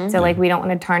 So, like, we don't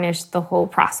want to tarnish the whole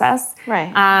process. Right.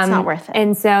 It's not worth it.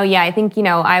 And so, yeah, I think,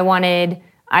 I wanted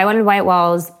white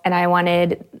walls, and I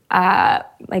wanted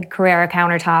like Carrera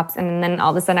countertops, and then all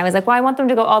of a sudden I was like, well, I want them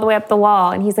to go all the way up the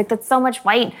wall, and he's like, that's so much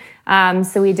white.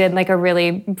 So we did like a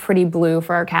really pretty blue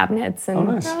for our cabinets, and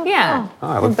nice. Yeah.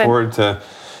 I look forward to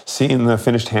seeing the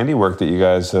finished handiwork that you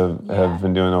guys have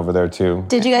been doing over there too.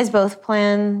 Did you guys both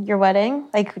plan your wedding?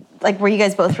 Like were you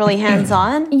guys both really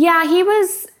hands-on? Yeah, he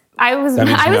was. I was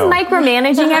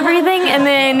micromanaging everything, and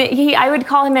then I would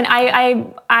call him, and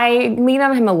I lean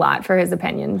on him a lot for his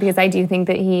opinion, because I do think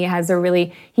that he has a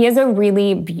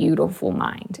really beautiful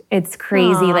mind. It's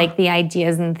crazy, like the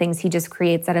ideas and things he just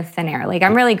creates out of thin air. Like,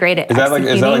 I'm really great at executing.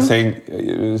 Is that like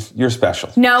saying you're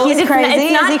special? No, He's crazy.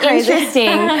 It's not Is he crazy?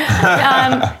 interesting.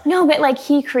 No, but like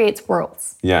he creates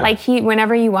worlds. Yeah. Like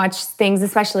whenever you watch things,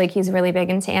 especially like he's really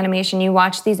big into animation, you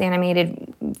watch these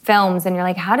animated films and you're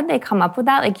like, how did they come up with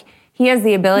that? Like, he has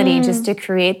the ability just to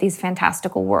create these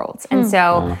fantastical worlds. And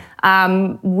so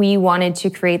we wanted to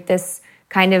create this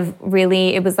kind of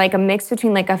really, it was like a mix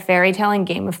between like a fairy tale and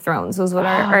Game of Thrones was what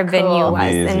our venue was.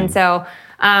 Amazing. And so,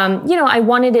 I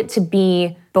wanted it to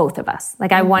be both of us.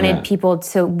 Like, I wanted people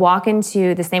to walk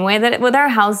into the same way that with our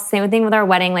house, same thing with our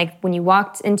wedding. Like, when you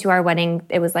walked into our wedding,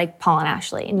 it was like Paul and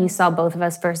Ashley, and you saw both of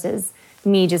us versus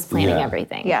me just planning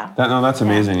everything. Yeah. That's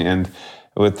amazing. And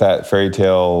with that fairy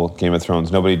tale Game of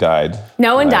Thrones, nobody died.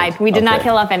 No one right? died. We did not Okay.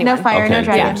 kill off anyone. No fire, no Okay,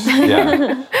 dragon. good.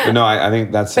 Yeah. But no, I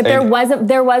think that's. But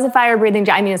there was a fire-breathing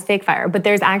dragon. I mean, it's fake fire, but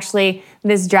there's actually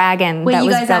this dragon Wait, that you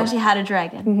was guys built. actually had a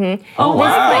dragon? Oh,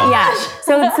 wow. But yeah,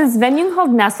 so it's this venue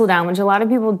called Nestledown, which a lot of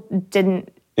people didn't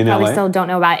In probably LA? still don't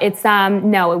know about. It's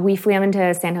no, we flew them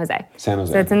into San Jose. San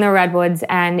Jose. So it's in the Redwoods,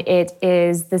 and it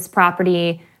is this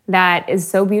property that is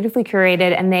so beautifully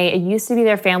curated, and it used to be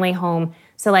their family home.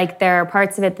 So like there are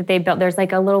parts of it that they built. There's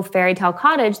like a little fairy tale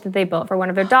cottage that they built for one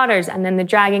of their daughters, and then the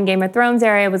Dragon Game of Thrones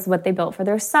area was what they built for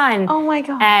their son. Oh my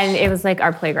gosh. And it was like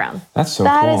our playground. That's so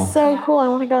That cool. is so cool. I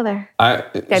want to go there.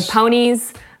 They had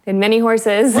ponies, they had mini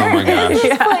horses. Oh my gosh.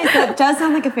 This place that does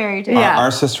sound like a fairy tale. Yeah. Our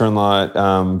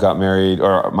sister-in-law got married,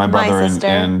 or my brother sister,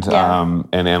 and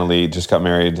Annalie just got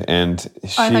married, and she.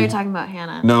 Oh, I thought you were talking about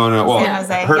Hannah. No. Well, San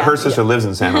Jose, her yeah. sister lives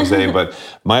in San Jose, but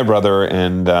my brother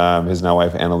and his now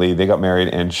wife Annalie, they got married,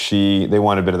 and they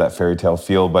wanted a bit of that fairy tale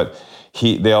feel, but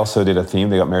they also did a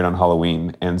theme. They got married on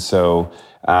Halloween, and so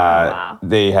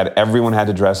everyone had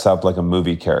to dress up like a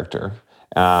movie character.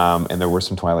 And there were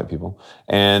some Twilight people.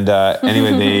 And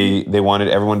anyway, they wanted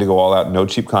everyone to go all out, no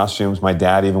cheap costumes. My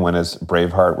dad even went as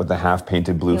Braveheart with the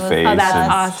half-painted blue face. Oh, that's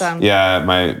and- awesome. Yeah,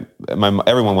 my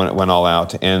everyone went all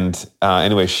out. And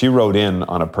anyway, she rode in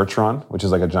on a Percheron, which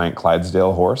is like a giant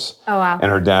Clydesdale horse. Oh, wow. And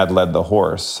her dad led the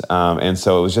horse. And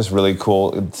so it was just really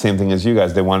cool. Same thing as you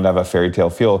guys. They wanted to have a fairy tale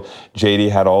feel. JD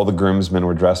had all the groomsmen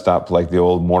were dressed up like the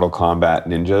old Mortal Kombat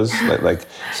ninjas.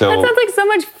 So. That sounds like so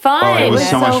much fun. Oh, it was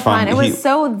so much fun. It was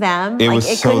so them. It like, was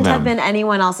it so couldn't them. have been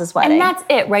anyone else's wedding. And that's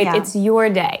it, right? Yeah. It's your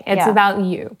day. It's Yeah. about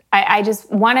you. I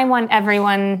want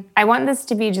everyone, I want this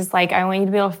to be just like, I want you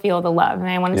to be able to feel the love. And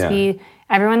I want it to be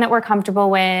everyone that we're comfortable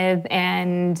with.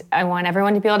 And I want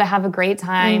everyone to be able to have a great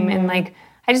time. And like,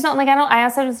 I just don't, like, I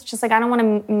also just like, I don't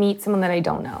want to meet someone that I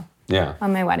don't know Yeah.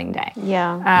 on my wedding day.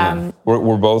 Yeah.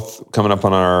 We're both coming up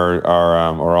on our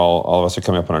or all of us are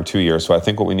coming up on our 2 years. So I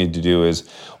think what we need to do is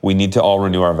we need to all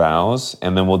renew our vows,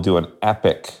 and then we'll do an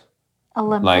epic,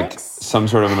 Olympics. like some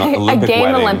sort of an Olympic a game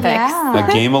wedding. Olympics. Yeah.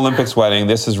 A game Olympics wedding.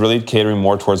 This is really catering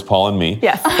more towards Paul and me.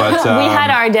 Yes. But We had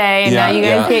our day, and now you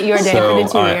guys get your day for the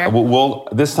 2 all right, year. we'll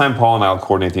this time Paul and I'll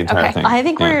coordinate the entire Okay. thing. I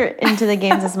think Yeah. we're into the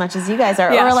games as much as you guys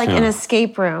are. Yeah. Or like an Yeah.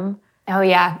 escape room. Oh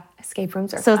yeah, escape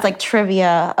rooms are So it's fun. like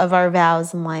trivia of our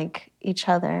vows and like each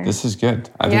other. This is good.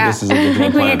 I think Yeah. this is a good I game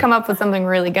think we plan. could come up with something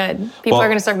really good. People Well, are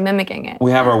going to start mimicking it. We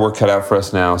have our work cut out for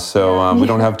us now, so we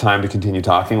don't have time to continue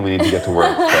talking. We need to get to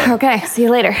work. But Okay, see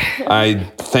you later. I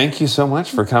thank you so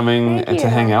much for coming to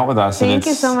hang out with us. Thank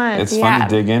you so much. It's fun Yeah.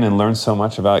 to dig in and learn so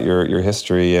much about your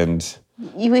history and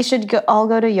We should all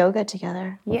go to yoga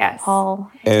together. Yes. Paul.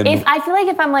 If I feel like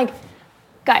if I'm like,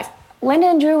 guys, Linda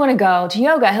and Drew want to go to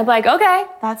yoga, he'll be like, okay.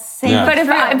 That's same. Yeah. But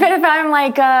if I'm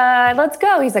like, let's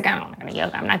go, he's like, I don't want to go to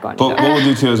yoga. I'm not going to But yoga. what we'll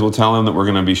do too is we'll tell him that we're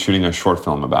going to be shooting a short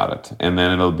film about it, and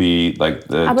then it'll be like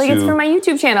the I'll be like, it's for my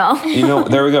YouTube channel. You know,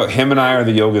 there we go. Him and I are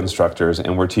the yoga instructors,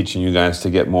 and we're teaching you guys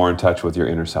to get more in touch with your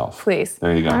inner self. Please.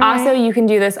 There you go. Also, you can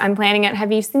do this. I'm planning it.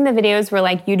 Have you seen the videos where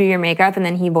like you do your makeup and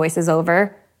then he voices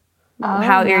over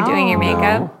how you're doing your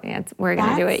makeup? Yeah, we're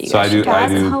gonna do it. You So I guys do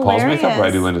That's Paul's makeup, or I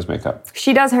hilarious. do Linda's makeup.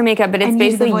 She does her makeup, but it's And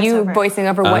you do the basically you voiceover. voicing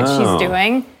over what Oh. she's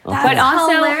doing. But That's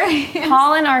also, hilarious.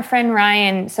 Paul and our friend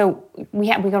Ryan. So we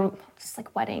go to just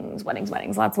like weddings,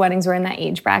 lots of weddings. We're in that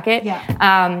age bracket.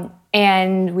 Yeah.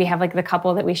 And we have like the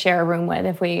couple that we share a room with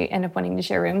if we end up wanting to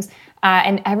share rooms.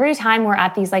 And every time we're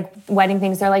at these like wedding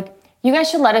things, they're like, you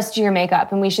guys should let us do your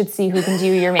makeup and we should see who can do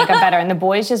your makeup better. And the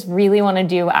boys just really want to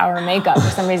do our makeup for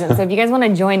some reason. So if you guys want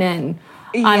to join in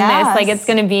on this, like it's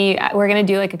going to be, we're going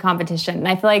to do like a competition. And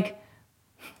I feel like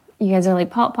you guys are like,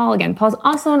 Paul again. Paul's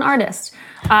also an artist.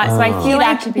 So I feel He'd like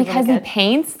actually be because really he good.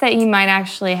 paints that he might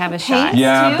actually have a shot.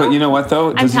 Yeah, too? but you know what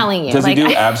though? Does telling you, Does he like-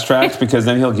 do abstract? Because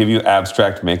then he'll give you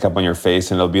abstract makeup on your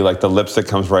face, and it'll be like the lipstick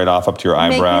comes right off up to your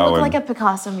Make me eyebrow. look and, like a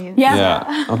Picasso muse. Yeah.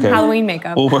 yeah. Okay. Halloween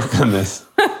makeup. We'll work on this.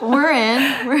 We're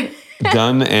in.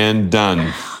 Done and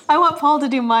done. I want Paul to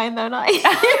do mine though, not you.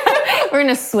 We're going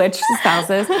to switch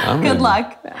spouses. Good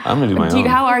luck. I'm gonna do my own.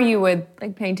 How are you with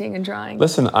like painting and drawing?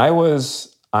 Listen, I was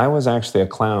actually a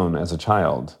clown as a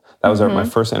child. That was my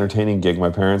first entertaining gig.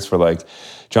 My parents were like,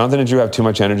 Jonathan and Drew have too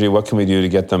much energy. What can we do to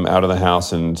get them out of the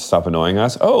house and stop annoying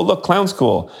us? Oh, look, clown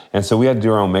school. And so we had to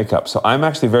do our own makeup. So I'm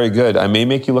actually very good. I may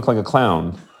make you look like a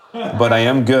clown, but I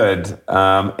am good.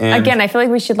 And Again, I feel like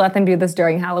we should let them do this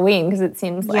during Halloween because it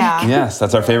seems like Yeah. yes,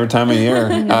 that's our favorite time of year.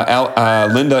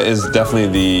 Linda is definitely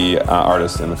the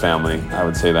artist in the family. I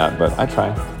would say that, but I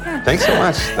try. Thanks so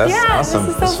much. That's awesome.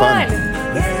 This is so It's fun.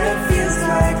 Yeah, it feels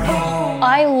like home.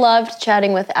 I loved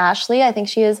chatting with Ashley. I think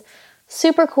she is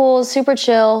Super cool, super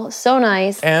chill, so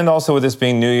nice. And also with this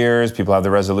being New Year's, people have the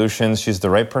resolutions. She's the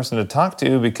right person to talk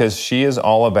to because she is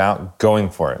all about going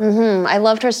for it. I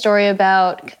loved her story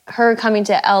about her coming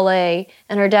to LA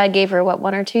and her dad gave her,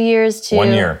 1 or 2 years to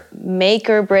 1 year. make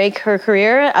or break her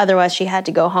career. Otherwise, she had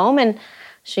to go home and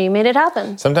she made it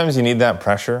happen. Sometimes you need that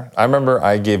pressure. I remember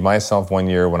I gave myself 1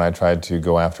 year when I tried to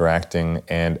go after acting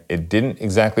and it didn't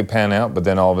exactly pan out, but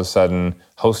then all of a sudden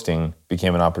hosting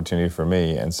became an opportunity for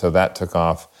me. And so that took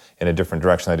off in a different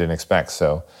direction I didn't expect.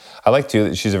 So I like too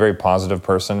that she's a very positive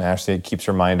person. Ashley keeps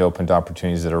her mind open to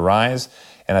opportunities that arise.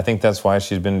 And I think that's why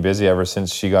she's been busy ever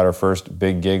since she got her first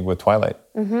big gig with Twilight.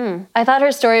 I thought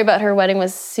her story about her wedding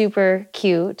was super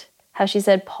cute. How she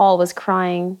said Paul was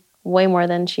crying way more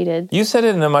than she did. You said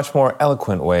it in a much more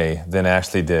eloquent way than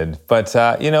Ashley did. But,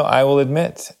 I will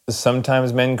admit,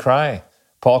 sometimes men cry.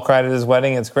 Paul cried at his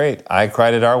wedding. It's great. I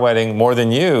cried at our wedding more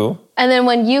than you. And then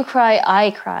when you cry, I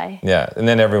cry. Yeah, and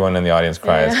then everyone in the audience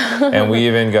cries. And we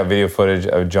even got video footage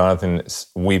of Jonathan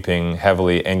weeping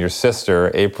heavily and your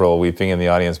sister, April, weeping in the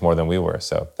audience more than we were.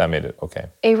 So that made it okay.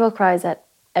 April cries at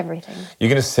everything. You're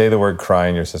going to say the word cry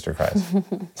and your sister cries.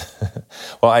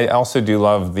 Well, I also do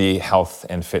love the health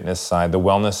and fitness side, the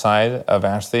wellness side of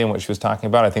Ashley and what she was talking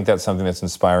about. I think that's something that's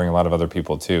inspiring a lot of other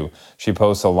people too. She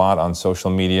posts a lot on social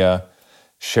media,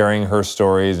 sharing her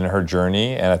stories and her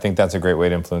journey, and I think that's a great way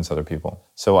to influence other people.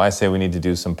 So I say we need to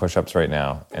do some push-ups right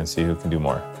now and see who can do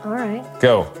more. All right.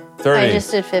 Go. 30. I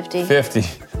just did 50. 50.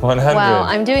 100. Wow,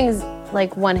 I'm doing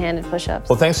one-handed push-ups.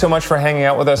 Well, thanks so much for hanging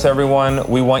out with us, everyone.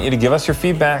 We want you to give us your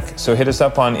feedback. So hit us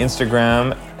up on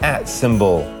Instagram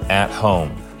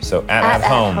 @@home. So at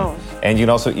home. And you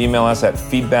can also email us at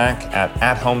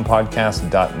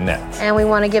feedback@athomepodcast.net. And we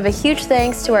want to give a huge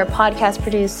thanks to our podcast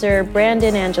producer,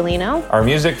 Brandon Angelino. Our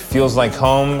music, Feels Like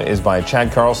Home, is by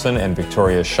Chad Carlson and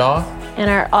Victoria Shaw. And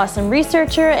our awesome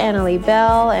researcher, Annalie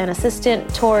Bell, and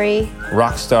assistant, Tori. The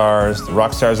rock stars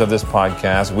of this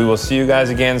podcast. We will see you guys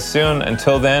again soon.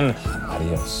 Until then,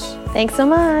 adios. Thanks so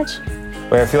much.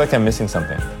 Wait, I feel like I'm missing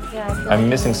something. Yeah, I feel I'm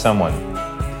missing someone.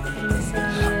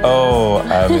 Oh,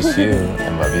 I miss you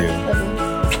and love you.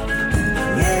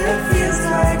 Yeah, it feels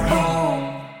like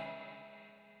home.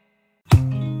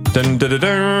 Dun, dun, dun,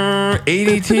 dun.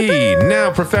 ADT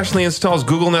now professionally installs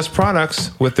Google Nest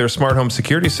products with their smart home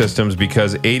security systems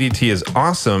because ADT is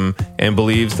awesome and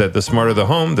believes that the smarter the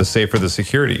home, the safer the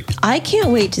security. I can't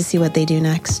wait to see what they do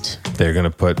next. They're going to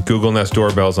put Google Nest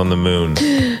doorbells on the moon.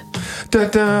 Da,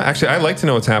 da. Actually, I'd like to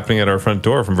know what's happening at our front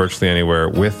door from virtually anywhere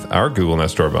with our Google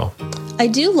Nest doorbell. I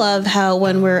do love how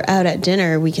when we're out at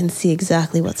dinner, we can see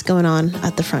exactly what's going on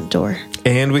at the front door.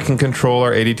 And we can control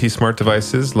our ADT smart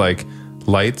devices like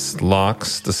lights,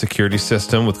 locks, the security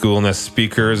system with Google Nest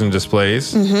speakers and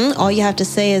displays. All you have to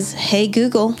say is, "Hey,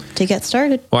 Google," to get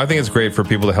started. Well, I think it's great for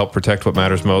people to help protect what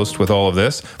matters most with all of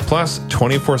this. Plus,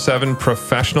 24/7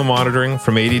 professional monitoring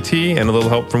from ADT and a little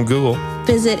help from Google.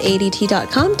 Visit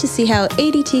ADT.com to see how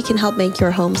ADT can help make your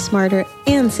home smarter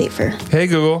and safer. Hey,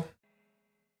 Google.